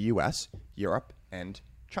 the U.S., Europe, and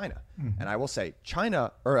China. Mm-hmm. And I will say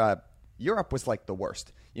Europe was like the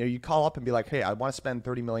worst. You call up and be like, hey, I want to spend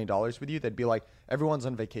 $30 million with you. They'd be like, everyone's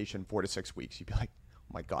on vacation 4 to 6 weeks. You'd be like,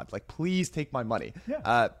 oh my God, like, please take my money.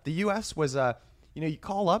 Yeah. The U.S. was, you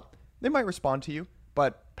call up, they might respond to you,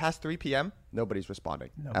 but past 3 p.m., nobody's responding.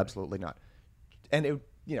 Nobody. Absolutely not. And it,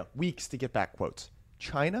 weeks to get back quotes.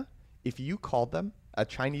 China, if you called them a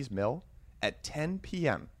Chinese mill at 10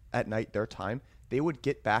 p.m. at night their time, they would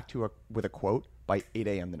get back with a quote by 8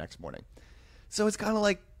 a.m. the next morning. So it's kind of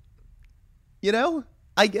like,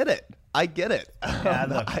 I get it. Yeah,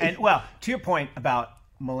 look, and to your point about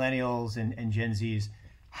millennials and Gen Zs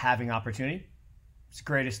having opportunity, it's the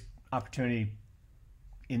greatest opportunity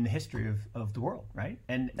in the history of the world, right?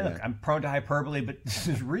 And look, I'm prone to hyperbole, but this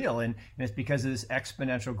is real, and it's because of this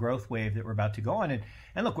exponential growth wave that we're about to go on.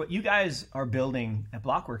 And look, what you guys are building at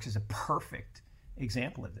Blockworks is a perfect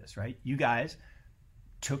example of this, right? You guys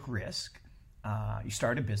took risk, you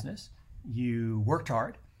started a business, you worked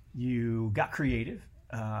hard, you got creative,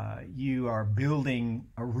 You are building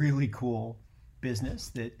a really cool business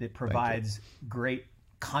that provides great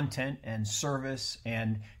content and service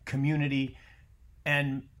and community.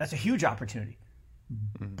 And that's a huge opportunity.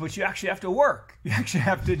 But you actually have to work. You actually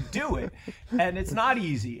have to do it. And it's not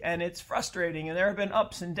easy. And it's frustrating. And there have been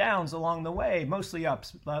ups and downs along the way, mostly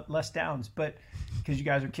ups, less downs, but because you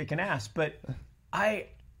guys are kicking ass. But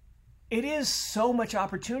it is so much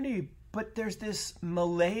opportunity, but there's this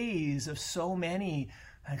malaise of so many,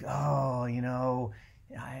 like, oh,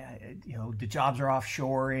 the jobs are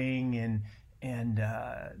offshoring and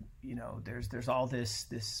there's all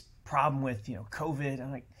this problem with, COVID.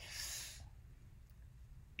 I'm like,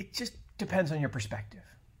 it just depends on your perspective.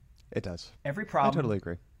 It does. Every problem I totally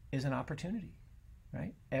agree. is an opportunity,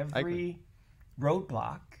 right? Every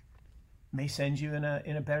roadblock may send you in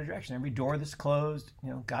a better direction. Every door that's closed,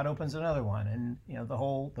 God opens another one, and the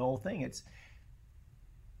whole thing.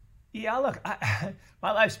 Look,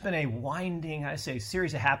 my life's been a winding,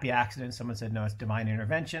 series of happy accidents. Someone said, no, it's divine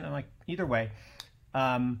intervention. I'm like, either way,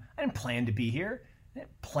 I didn't plan to be here. I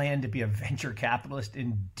didn't plan to be a venture capitalist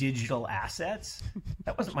in digital assets.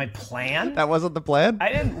 That wasn't my plan. That wasn't the plan?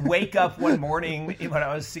 I didn't wake up one morning when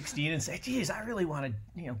I was 16 and say, geez, I really want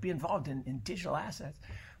to be involved in digital assets.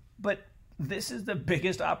 But this is the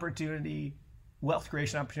biggest opportunity, wealth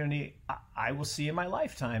creation opportunity I will see in my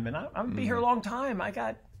lifetime. And I'm going to be here a long time. I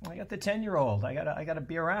got the 10-year-old. I got to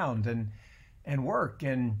be around and work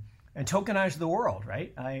and tokenize the world,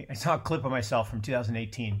 right? I saw a clip of myself from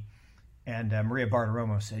 2018. And Maria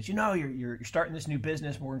Bartiromo said, you're starting this new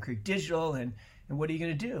business, Morgan Creek Digital, and what are you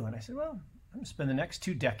going to do? And I said, well, I'm going to spend the next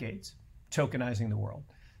 2 decades tokenizing the world.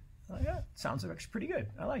 Yeah, sounds actually pretty good.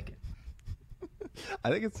 I like it.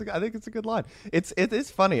 I think it's a good line. It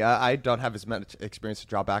is funny. I don't have as much experience to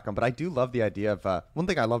draw back on, but I do love the idea of one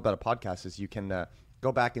thing I love about a podcast is you can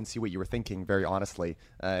go back and see what you were thinking very honestly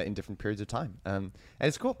in different periods of time, and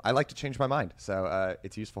it's cool. I like to change my mind, so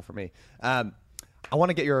it's useful for me. I want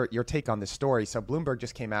to get your take on this story. So Bloomberg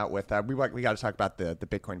just came out with we got to talk about the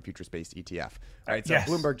Bitcoin futures-based ETF, right? So yes.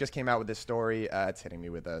 Bloomberg just came out with this story. It's hitting me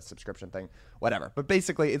with a subscription thing, whatever. But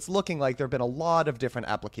basically, it's looking like there have been a lot of different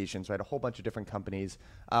applications, right? A whole bunch of different companies.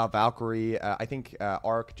 Valkyrie, I think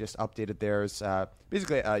ARK just updated theirs.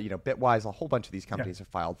 Basically, Bitwise, a whole bunch of these companies have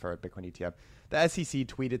filed for a Bitcoin ETF. The SEC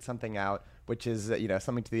tweeted something out, which is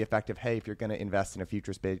something to the effect of, hey, if you're going to invest in a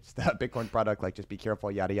futures-based Bitcoin product, like just be careful,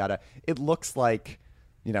 yada yada. It looks like,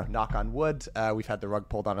 knock on wood, we've had the rug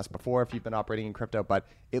pulled on us before if you've been operating in crypto, but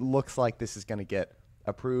it looks like this is going to get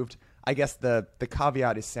approved. I guess the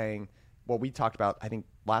caveat is saying what we talked about, I think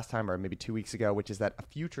last time or maybe 2 weeks ago, which is that a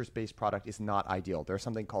futures-based product is not ideal. There's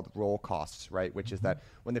something called roll costs, right? Which is that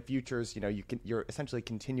when the futures, you're essentially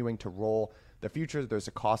continuing to roll the futures. There's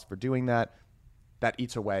a cost for doing that. That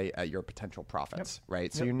eats away at your potential profits,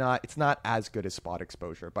 right? So it's not as good as spot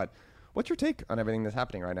exposure. But what's your take on everything that's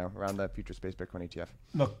happening right now around the futures-based Bitcoin ETF?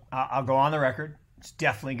 Look, I'll go on the record. It's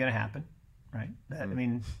definitely going to happen, right? I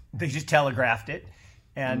mean, they just telegraphed it,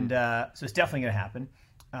 and so it's definitely going to happen.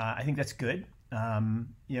 I think that's good.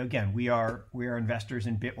 Again, we are investors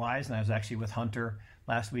in Bitwise, and I was actually with Hunter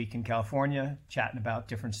last week in California chatting about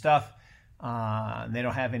different stuff. And they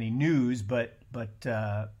don't have any news, but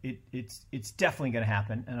it's definitely going to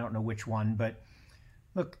happen. And I don't know which one, but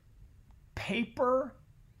look, paper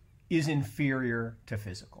is inferior to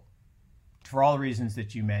physical for all the reasons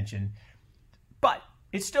that you mentioned, but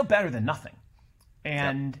it's still better than nothing.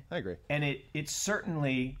 And I agree. And it's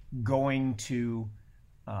certainly going to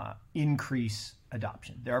increase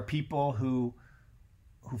adoption. There are people who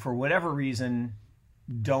for whatever reason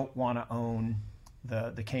don't want to own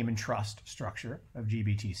the Cayman Trust structure of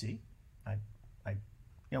GBTC.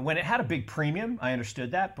 When it had a big premium, I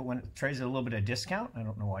understood that, but when it trades at a little bit of discount, I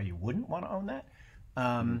don't know why you wouldn't want to own that.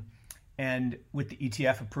 And with the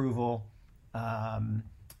ETF approval,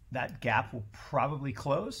 that gap will probably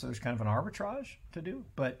close. So there's kind of an arbitrage to do.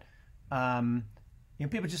 But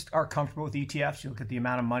people just are comfortable with ETFs. You look at the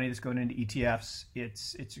amount of money that's going into ETFs;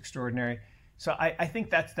 it's extraordinary. So I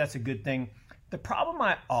think that's a good thing. The problem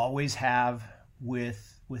I always have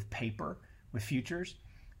with paper, with futures,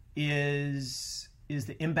 is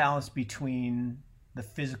the imbalance between the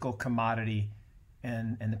physical commodity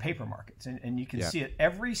and the paper markets. And you can see it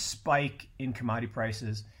every spike in commodity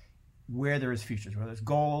prices where there is futures, whether it's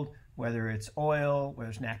gold, whether it's oil, whether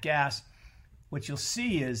it's nat gas. What you'll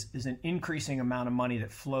see is an increasing amount of money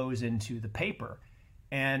that flows into the paper.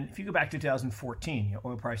 And if you go back to 2014,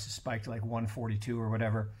 oil prices spiked to like 142 or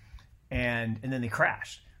whatever, and then they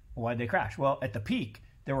crashed. Why did they crash? Well, at the peak,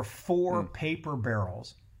 there were 4 paper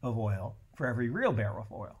barrels of oil for every real barrel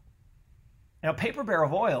of oil. Now, a paper barrel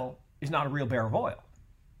of oil is not a real barrel of oil.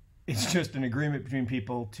 It's just an agreement between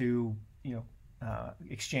people to,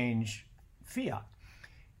 exchange fiat.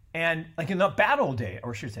 And like in the bad old day,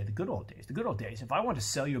 or I should say the good old days, if I wanted to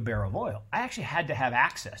sell you a barrel of oil, I actually had to have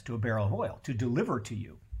access to a barrel of oil to deliver to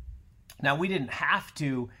you. Now, you didn't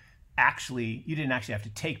actually have to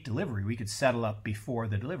take delivery. We could settle up before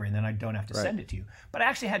the delivery, and then I don't have to send it to you. But I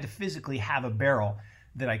actually had to physically have a barrel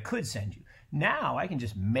that I could send you. Now I can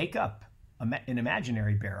just make up an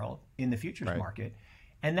imaginary barrel in the futures market,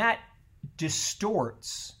 and that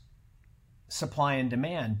distorts supply and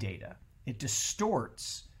demand data. It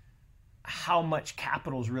distorts how much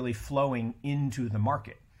capital is really flowing into the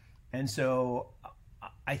market. And so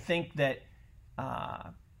I think that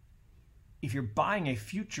if you're buying a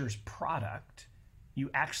futures product,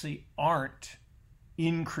 you actually aren't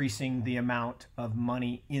increasing the amount of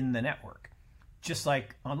money in the network. Just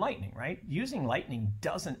like on Lightning, right? Using Lightning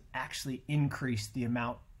doesn't actually increase the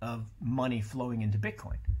amount of money flowing into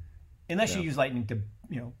Bitcoin, unless you use Lightning to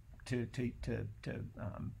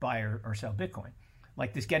buy or sell Bitcoin.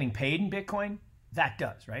 Like this getting paid in Bitcoin, that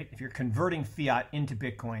does, right? If you're converting fiat into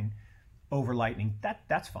Bitcoin over Lightning,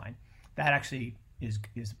 that's fine. That actually is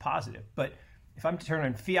positive. But if I'm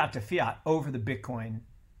turning fiat to fiat over the Bitcoin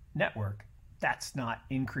network, that's not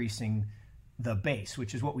increasing the base,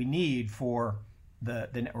 which is what we need for the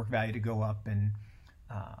network value to go up. And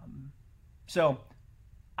so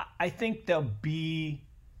I think there'll be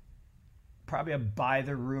probably a buy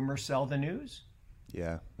the rumor, sell the news.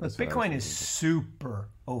 Yeah. Look, Bitcoin is super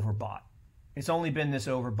overbought. It's only been this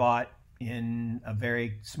overbought in a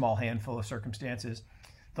very small handful of circumstances.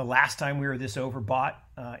 The last time we were this overbought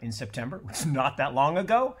in September, which is not that long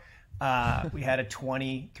ago, we had a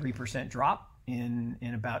 23% drop in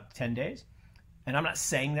about 10 days. And I'm not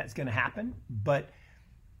saying that's going to happen, but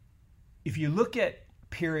if you look at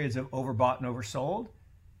periods of overbought and oversold,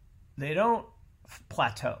 they don't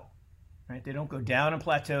plateau, right? They don't go down and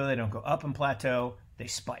plateau. They don't go up and plateau. They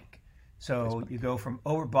spike. So you go from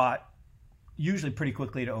overbought usually pretty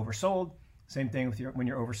quickly to oversold. Same thing with when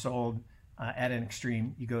you're oversold at an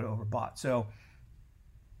extreme, you go to overbought. So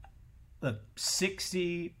the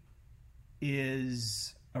 60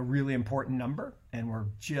 is a really important number, and we're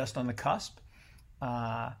just on the cusp.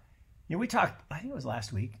 We talked, I think it was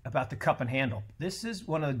last week, about the cup and handle. This is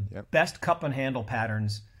one of the best cup and handle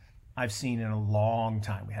patterns I've seen in a long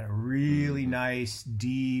time. We had a really nice,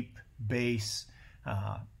 deep base,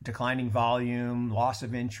 declining volume, loss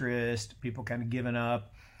of interest, people kind of giving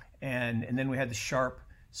up. And then we had the sharp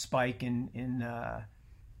spike in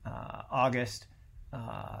August,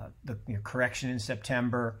 the correction in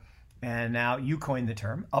September, and now you coined the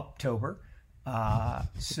term, Uptober.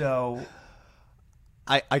 So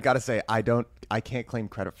I gotta say, I can't claim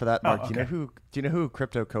credit for that, Mark. Oh, okay. Do you know who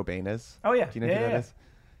Crypto Cobain is? Oh yeah. Do you know who that is?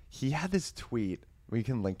 He had this tweet. We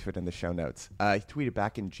can link to it in the show notes. He tweeted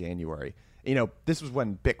back in January. This was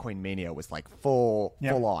when Bitcoin mania was like full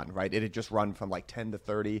on, right? It had just run from like 10 to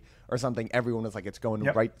 30 or something. Everyone was like, it's going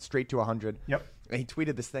right straight to 100. Yep. And he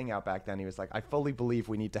tweeted this thing out back then. He was like, I fully believe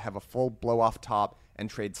we need to have a full blow off top and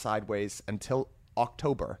trade sideways until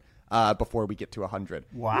October before we get to 100.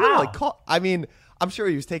 Wow. I mean, I'm sure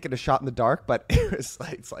he was taking a shot in the dark, but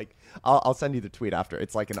it's like I'll send you the tweet after.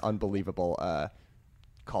 It's like an unbelievable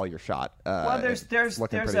call your shot. Well, there's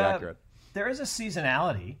looking pretty accurate. There is a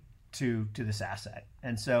seasonality to this asset,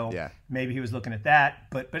 and so Yeah. maybe he was looking at that,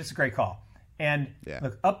 but it's a great call. And Yeah.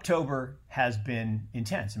 look, October has been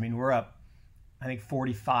intense. I mean, we're up, I think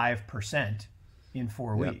 45% in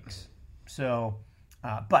 4 weeks. So,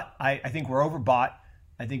 but I think we're overbought.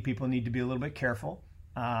 I think people need to be a little bit careful.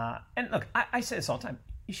 And look, I say this all the time.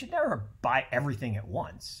 You should never buy everything at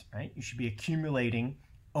once, right? You should be accumulating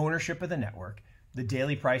ownership of the network. The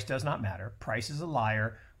daily price does not matter. Price is a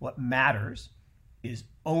liar. What matters is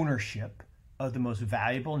ownership of the most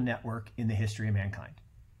valuable network in the history of mankind.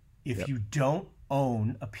 If you don't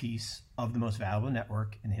own a piece of the most valuable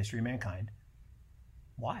network in the history of mankind,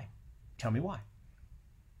 why? Tell me why.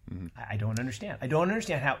 I don't understand. I don't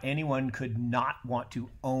understand how anyone could not want to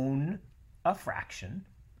own a fraction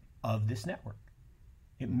of this network.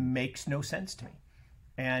 It makes no sense to me.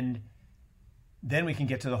 And then we can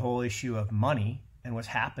get to the whole issue of money and what's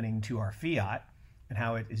happening to our fiat and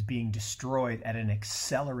how it is being destroyed at an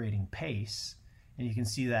accelerating pace. And you can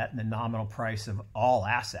see that in the nominal price of all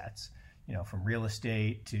assets, from real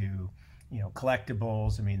estate to,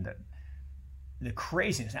 collectibles. I mean, the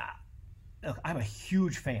craziness. Now, look, I'm a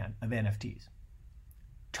huge fan of NFTs.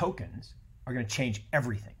 Tokens are going to change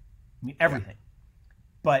everything. I mean, everything.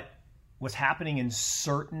 But what's happening in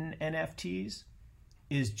certain NFTs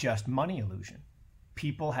is just money illusion.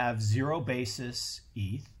 People have zero basis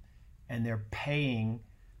ETH, and they're paying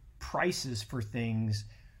prices for things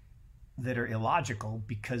that are illogical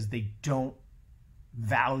because they don't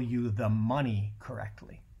value the money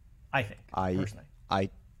correctly. I think personally.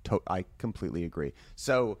 I completely agree.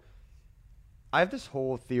 So I have this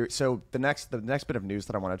whole theory. So the next bit of news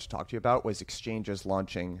that I wanted to talk to you about was exchanges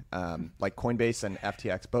launching, like Coinbase and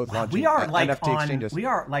FTX both launching we are like NFT exchanges. We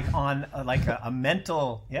are like on a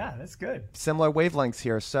mental. Yeah, that's good. Similar wavelengths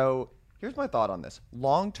here. So here's my thought on this.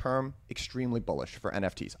 Long term, extremely bullish for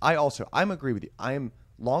NFTs. I'm agree with you. I am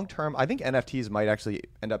long term. I think NFTs might actually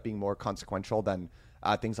end up being more consequential than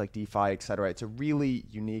things like DeFi, et cetera. It's a really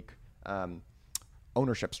unique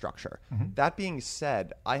ownership structure. Mm-hmm. That being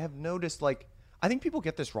said, I have noticed I think people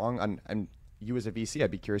get this wrong, and you as a VC, I'd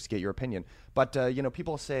be curious to get your opinion. But,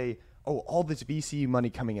 people say, oh, all this VC money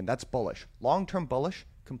coming in, that's bullish. Long-term bullish,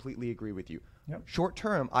 completely agree with you. Yep.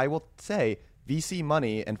 Short-term, I will say VC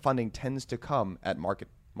money and funding tends to come at market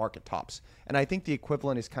tops. And I think the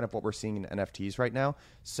equivalent is kind of what we're seeing in NFTs right now.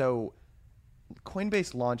 So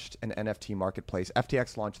Coinbase launched an NFT marketplace.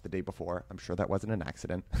 FTX launched the day before. I'm sure that wasn't an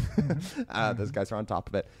accident. Those guys are on top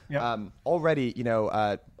of it. Yep. Already,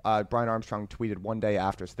 Brian Armstrong tweeted one day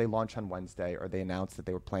after. So they launched on Wednesday, or they announced that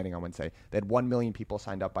they were planning on Wednesday. They had 1 million people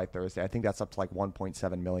signed up by Thursday. I think that's up to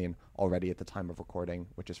 1.7 million already at the time of recording,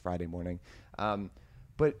 which is Friday morning.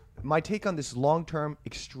 But my take on this long-term,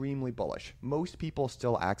 extremely bullish. Most people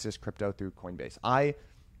still access crypto through Coinbase.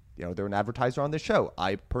 They're an advertiser on this show.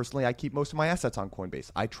 I keep most of my assets on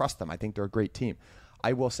Coinbase. I trust them. I think they're a great team.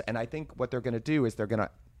 I will say, and I think what they're going to do is they're going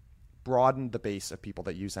to broaden the base of people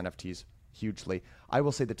that use NFTs hugely. I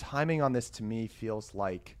will say the timing on this to me feels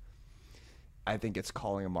like I think it's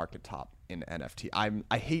calling a market top in NFT.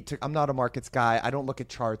 I'm not a markets guy. I don't look at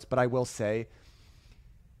charts, but I will say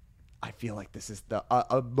I feel like this is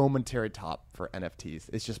a momentary top for NFTs.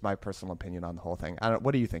 It's just my personal opinion on the whole thing.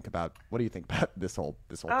 What do you think about this whole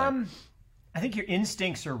thing? I think your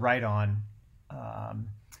instincts are right on,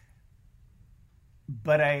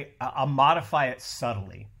 but I'll modify it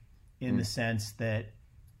subtly in the sense that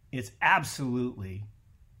it's absolutely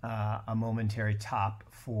a momentary top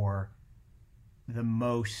for the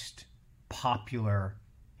most popular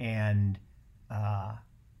and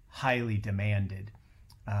highly demanded.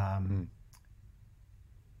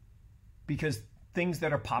 Because things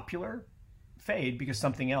that are popular fade because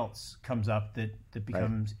something else comes up that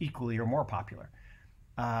becomes equally or more popular.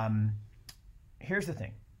 Here's the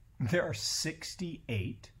thing. There are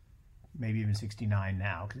 68, maybe even 69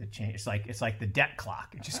 now, because it changed. It's like the debt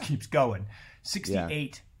clock. It just keeps going.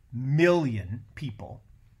 68 million people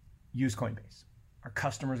use Coinbase, are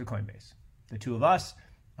customers of Coinbase. The two of us,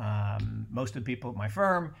 most of the people at my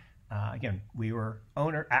firm, again, we were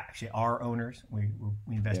our owners. We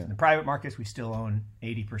invested in the private markets. We still own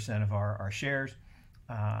 80% of our shares,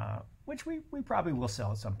 which we probably will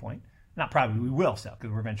sell at some point. Not probably, we will sell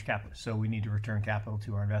because we're venture capitalists. So we need to return capital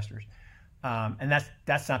to our investors. And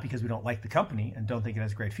that's not because we don't like the company and don't think it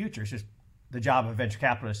has a great future. It's just the job of venture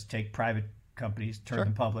capitalists to take private companies, turn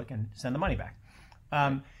them public, and send the money back.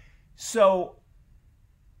 So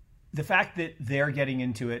the fact that they're getting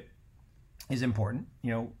into it is important.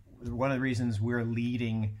 One of the reasons we're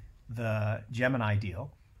leading the Gemini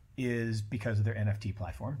deal is because of their NFT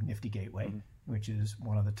platform, Nifty Gateway, which is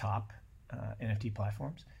one of the top NFT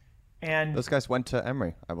platforms. And those guys went to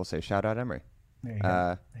Emory. I will say, shout out Emory. There you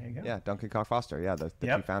go. Yeah, Duncan Cock-Foster. Yeah, the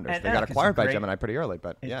two founders. They got acquired by Gemini pretty early,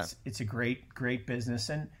 but it's a great business.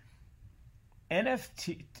 And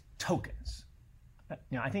NFT tokens,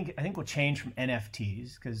 I think will change from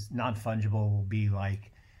NFTs because non-fungible will be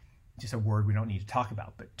like just a word we don't need to talk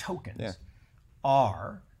about. But tokens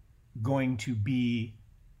are going to be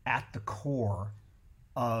at the core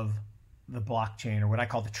of the blockchain, or what I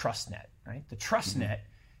call the trust net. Right, the trust net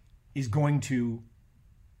is going to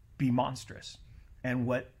be monstrous. And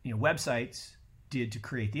what websites did to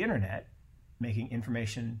create the internet, making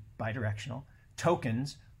information bidirectional,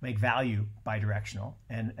 tokens make value bidirectional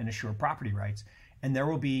and assure property rights. And there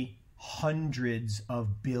will be hundreds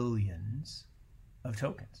of billions of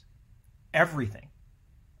tokens. Everything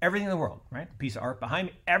in the world, right? The piece of art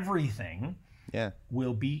behind everything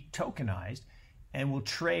will be tokenized and will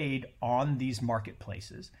trade on these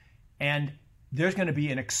marketplaces. And there's going to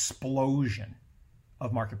be an explosion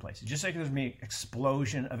of marketplaces, just like there's going to be an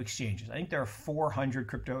explosion of exchanges. I think there are 400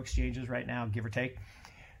 crypto exchanges right now, give or take.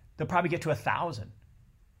 They'll probably get to 1,000,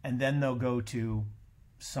 and then they'll go to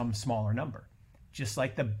some smaller number. Just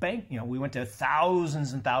like the bank, we went to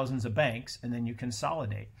thousands and thousands of banks, and then you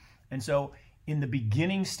consolidate. And so in the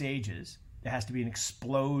beginning stages, there has to be an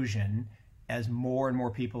explosion as more and more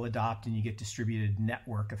people adopt and you get distributed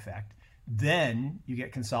network effect. Then you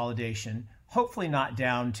get consolidation. hopefully not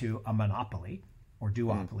down to a monopoly or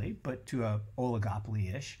duopoly, but to a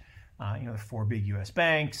oligopoly-ish. You know, 4 big U.S.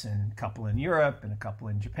 banks and a couple in Europe and a couple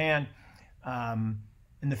in Japan. And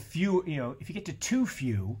the few, you know, if you get to too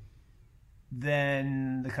few,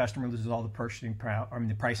 then the customer loses all the purchasing power, I mean,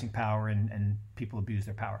 the pricing power, and people abuse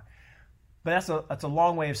their power. But that's a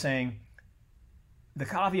long way of saying the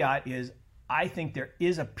caveat is I think there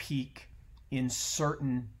is a peak in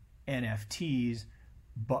certain NFTs,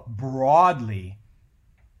 but broadly,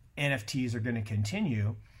 NFTs are going to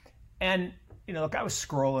continue. And, you know, look, I was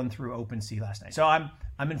scrolling through OpenSea last night. So I'm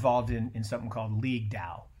involved in something called League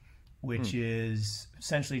DAO, which is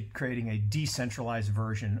essentially creating a decentralized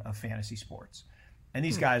version of fantasy sports. And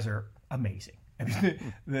these guys are amazing. I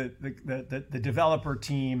mean, the developer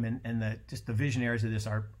team and just the visionaries of this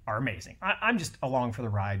are amazing. I'm just along for the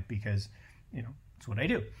ride because, you know, it's what I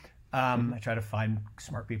do. I try to find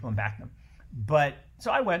smart people and back them. But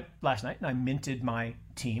so I went last night and I minted my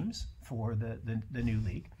teams for the new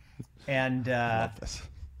league. And Love this.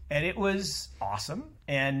 and it was awesome.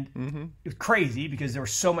 And it was crazy because there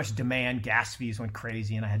was so much demand. Gas fees went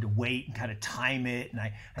crazy and I had to wait and kind of time it. And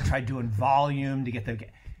I tried doing volume to get the...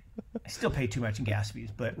 I still pay too much in gas fees,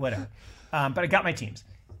 but whatever. But I got my teams.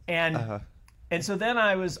 And so then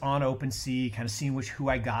I was on OpenSea, kind of seeing who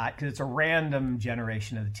I got, because it's a random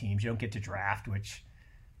generation of the teams. You don't get to draft, which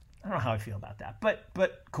I don't know how I feel about that, but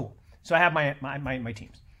cool. So I have my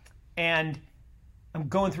teams. And I'm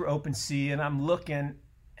going through OpenSea and I'm looking,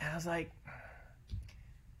 and I was like,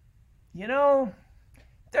 you know,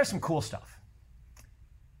 there's some cool stuff,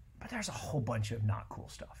 but there's a whole bunch of not cool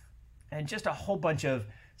stuff. And just a whole bunch of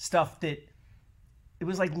stuff that it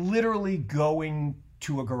was like literally going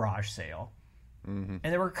to a garage sale. And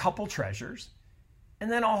there were a couple treasures,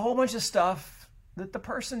 and then a whole bunch of stuff that the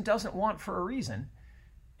person doesn't want for a reason.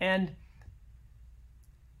 And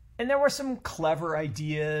there were some clever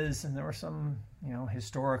ideas, and there were some, you know,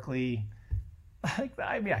 historically, like,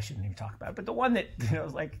 I mean, I shouldn't even talk about it, but the one that, you know,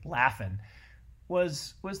 was like laughing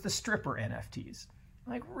was the stripper NFTs.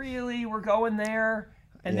 Like, really? We're going there?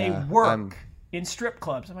 And they work in strip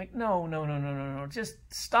clubs. I'm like, no, just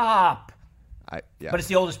stop. But it's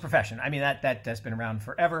the oldest profession. I mean, that's been around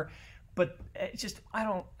forever. But it's just, I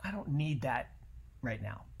don't need that right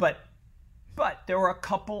now. But there were a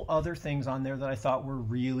couple other things on there that I thought were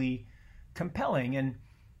really compelling.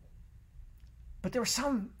 But there were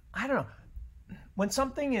some, I don't know, when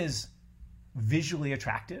something is visually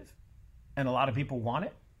attractive and a lot of people want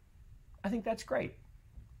it, I think that's great.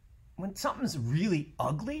 When something's really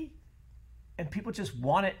ugly and people just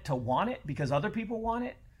want it because other people want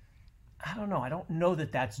it, I don't know. I don't know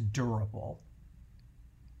that that's durable.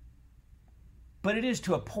 But it is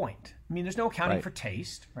to a point. I mean, there's no accounting for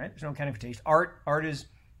taste, right? There's no accounting for taste. Art is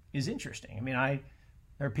interesting. I mean,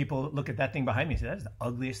 there are people that look at that thing behind me and say, that's the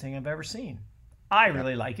ugliest thing I've ever seen. I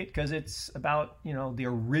really like it because it's about, you know, the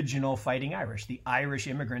original Fighting Irish, the Irish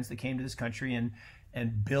immigrants that came to this country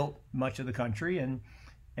and built much of the country, and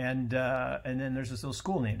then there's this little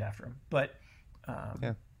school named after him. But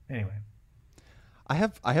anyway. I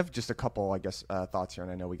have just a couple, I guess, thoughts here,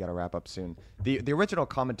 and I know we got to wrap up soon. The original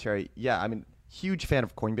commentary, I mean, huge fan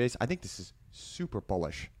of Coinbase. I think this is super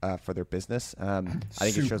bullish for their business. I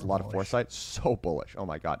think it shows a lot of foresight. So bullish. Oh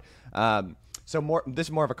my god. This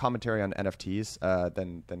is more of a commentary on NFTs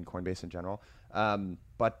than Coinbase in general.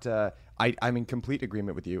 But I'm in complete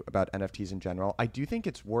agreement with you about NFTs in general. I do think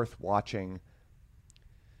it's worth watching.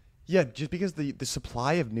 Yeah, just because the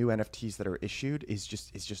supply of new NFTs that are issued is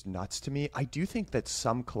just nuts to me. I do think that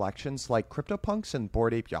some collections like CryptoPunks and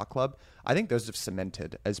Bored Ape Yacht Club, I think those have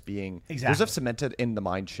cemented as being those have cemented in the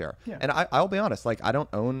mind share. Yeah. And I'll be honest, like, I don't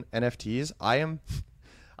own NFTs.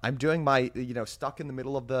 I'm doing my, you know, stuck in the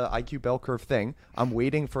middle of the IQ bell curve thing. I'm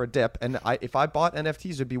waiting for a dip, and if I bought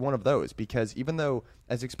NFTs, it'd be one of those, because even though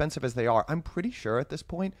as expensive as they are, I'm pretty sure at this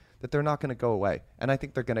point that they're not going to go away, and I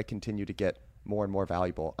think they're going to continue to get more and more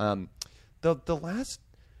valuable. The last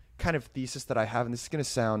kind of thesis that I have, and this is going to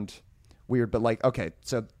sound weird, but like, okay,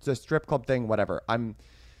 so the strip club thing, whatever. I'm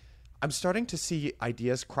starting to see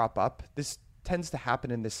ideas crop up. This tends to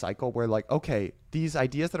happen in this cycle where, like, okay, these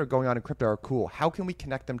ideas that are going on in crypto are cool. How can we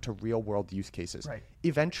connect them to real world use cases? Right.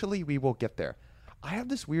 Eventually we will get there. I have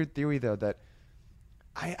this weird theory though that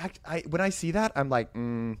I when I see that, I'm like,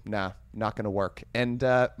 nah, not going to work. And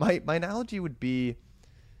my analogy would be,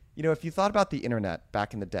 you know, if you thought about the internet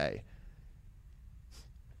back in the day,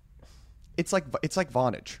 it's like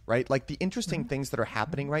Vonage, right? Like, the interesting things that are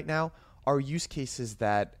happening right now are use cases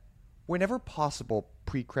that were never possible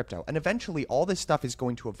pre-crypto. And eventually all this stuff is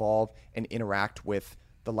going to evolve and interact with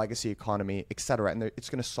the legacy economy, et cetera. And it's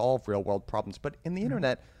going to solve real world problems. But in the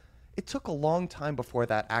internet, it took a long time before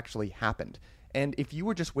that actually happened. And if you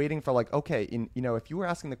were just waiting for like, okay, if you were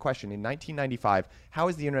asking the question in 1995, how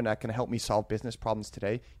is the internet going to help me solve business problems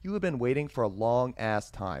today? You would have been waiting for a long ass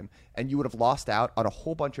time, and you would have lost out on a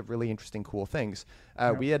whole bunch of really interesting, cool things.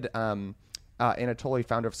 We had Anatoly,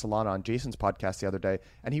 founder of Solana, on Jason's podcast the other day,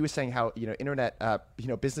 and he was saying how internet,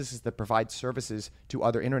 businesses that provide services to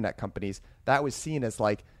other internet companies, that was seen as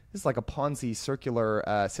like, this is like a Ponzi circular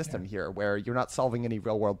system here, where you're not solving any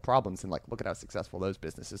real world problems, and like, look at how successful those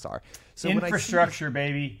businesses are. So infrastructure,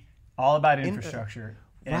 baby, all about infrastructure,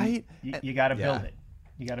 right? You got to build it.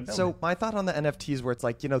 You got to build it. So my thought on the NFTs, where it's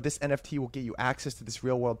like, this NFT will get you access to this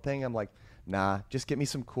real world thing. I'm like, nah, just get me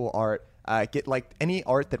some cool art. Get like any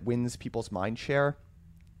art that wins people's mind share.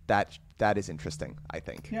 That is interesting, I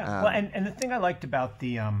think. Yeah. Well, and the thing I liked about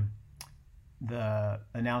the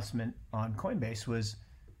announcement on Coinbase was,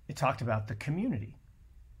 it talked about the community.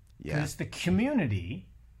 Yeah. It's the community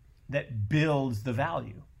that builds the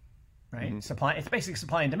value, right? Mm-hmm. It's basically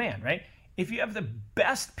supply and demand, right? If you have the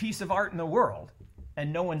best piece of art in the world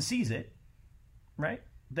and no one sees it, right,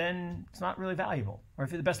 then it's not really valuable. Or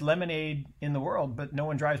if you're the best lemonade in the world but no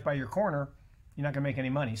one drives by your corner, you're not going to make any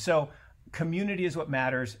money. So community is what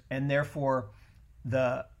matters, and therefore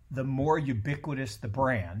the more ubiquitous the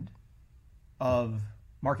brand of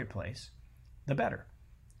marketplace, the better.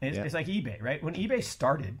 It's like eBay, right? When eBay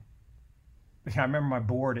started, I remember my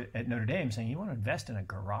board at Notre Dame saying, "You want to invest in a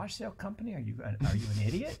garage sale company? Are you an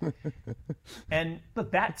idiot?" And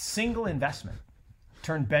look, that single investment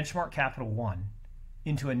turned Benchmark Capital One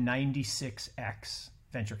into a 96x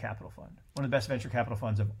venture capital fund, one of the best venture capital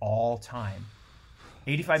funds of all time.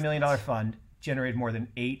 $85 million fund generated more than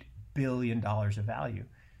 $8 billion of value,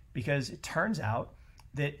 because it turns out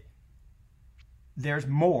that there's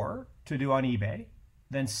more to do on eBay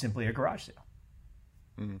than simply a garage sale.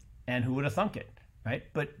 Mm-hmm. And who would have thunk it, right?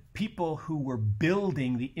 But people who were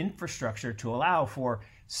building the infrastructure to allow for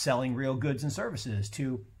selling real goods and services,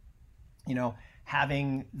 to,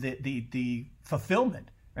 having the fulfillment,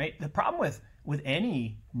 right? The problem with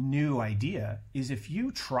any new idea is, if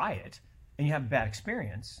you try it and you have a bad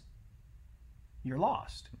experience, you're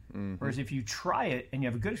lost. Mm-hmm. Whereas if you try it and you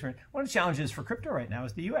have a good experience, one of the challenges for crypto right now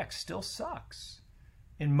is the UX still sucks.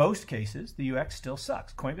 In most cases, the UX still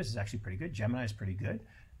sucks. Coinbase is actually pretty good. Gemini is pretty good.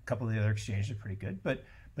 A couple of the other exchanges are pretty good, but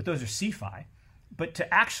those are CeFi. But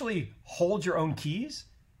to actually hold your own keys,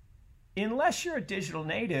 unless you're a digital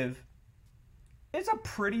native, it's a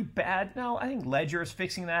pretty bad. Now, I think Ledger is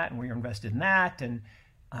fixing that, and we're invested in that. And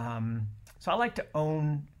so I like to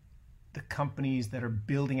own the companies that are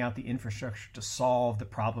building out the infrastructure to solve the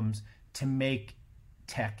problems, to make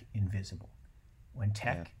tech invisible. When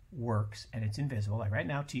tech works and it's invisible, like right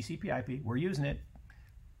now, TCP/IP, we're using it,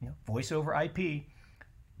 voice over IP,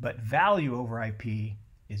 but value over IP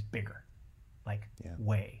is bigger,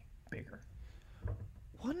 way bigger.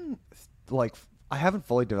 I haven't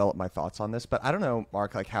fully developed my thoughts on this, but I don't know,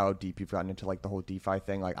 Mark, like how deep you've gotten into like the whole DeFi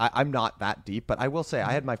thing. Like I'm not that deep, but I will say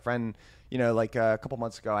I had my friend, like a couple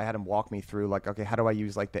months ago, I had him walk me through like, okay, how do I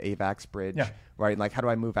use like the AVAX bridge, right? And like, how do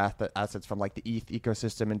I move assets from like the ETH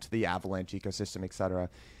ecosystem into the Avalanche ecosystem, et cetera.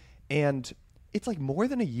 And it's like more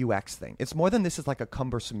than a UX thing. It's more than this is like a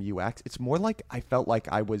cumbersome UX. It's more like I felt like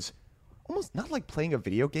I was almost not like playing a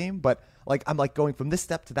video game, but like I'm like going from this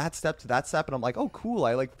step to that step to that step, and I'm like, oh, cool,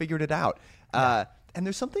 I like figured it out. And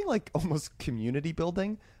there's something like almost community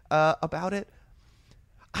building about it.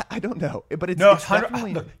 I don't know, but it's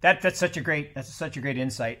definitely... Look, that's such a great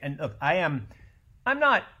insight. And look, I'm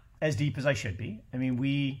not as deep as I should be. I mean,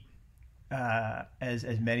 we, as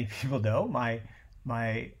many people know,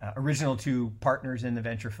 my original two partners in the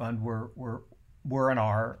venture fund were and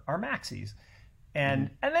are maxis, and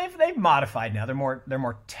they've modified now. They're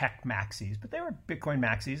more tech maxis, but they were Bitcoin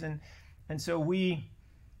maxis, and so we.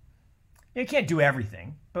 You can't do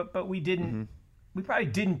everything, but we didn't. Mm-hmm. We probably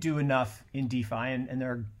didn't do enough in DeFi, and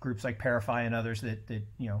there are groups like Parify and others that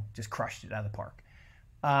just crushed it out of the park.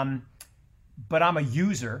 But I'm a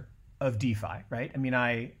user of DeFi, right? I mean,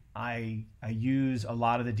 I use a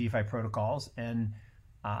lot of the DeFi protocols, and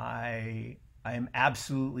I am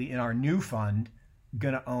absolutely, in our new fund,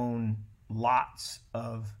 going to own lots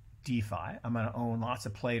of DeFi. I'm going to own lots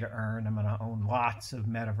of play to earn. I'm going to own lots of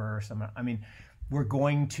metaverse. We're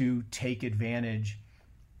going to take advantage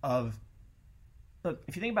of, look,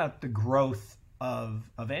 if you think about the growth of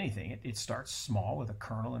anything, it starts small with a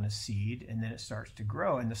kernel and a seed, and then it starts to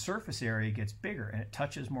grow, and the surface area gets bigger, and it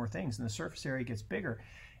touches more things, and the surface area gets bigger.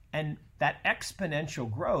 And that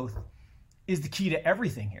exponential growth is the key to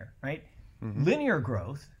everything here, right? Mm-hmm. Linear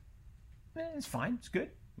growth, it's fine, it's good.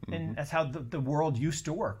 Mm-hmm. And that's how the world used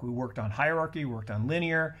to work. We worked on hierarchy, we worked on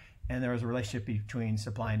linear, and there was a relationship between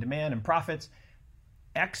supply and demand and profits.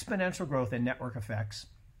 Exponential growth and network effects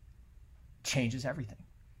changes everything.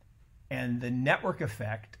 And the network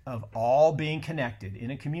effect of all being connected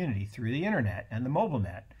in a community through the internet and the mobile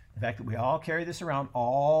net, the fact that we all carry this around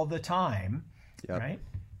all the time, right?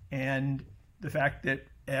 And the fact that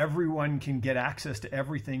everyone can get access to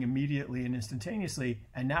everything immediately and instantaneously,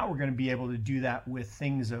 and now we're going to be able to do that with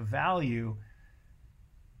things of value.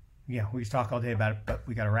 Yeah, we could talk all day about it, but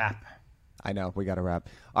we got to wrap. I know, we got to wrap.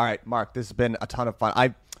 All right, Mark, this has been a ton of fun.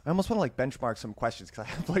 I almost want to like benchmark some questions because I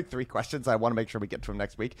have like 3 questions. I want to make sure we get to them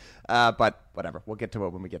next week. But whatever, we'll get to it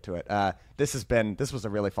when we get to it. This was a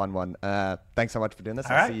really fun one. Thanks so much for doing this.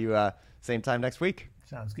 I'll see you same time next week.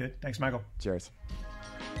 Sounds good. Thanks, Michael. Cheers.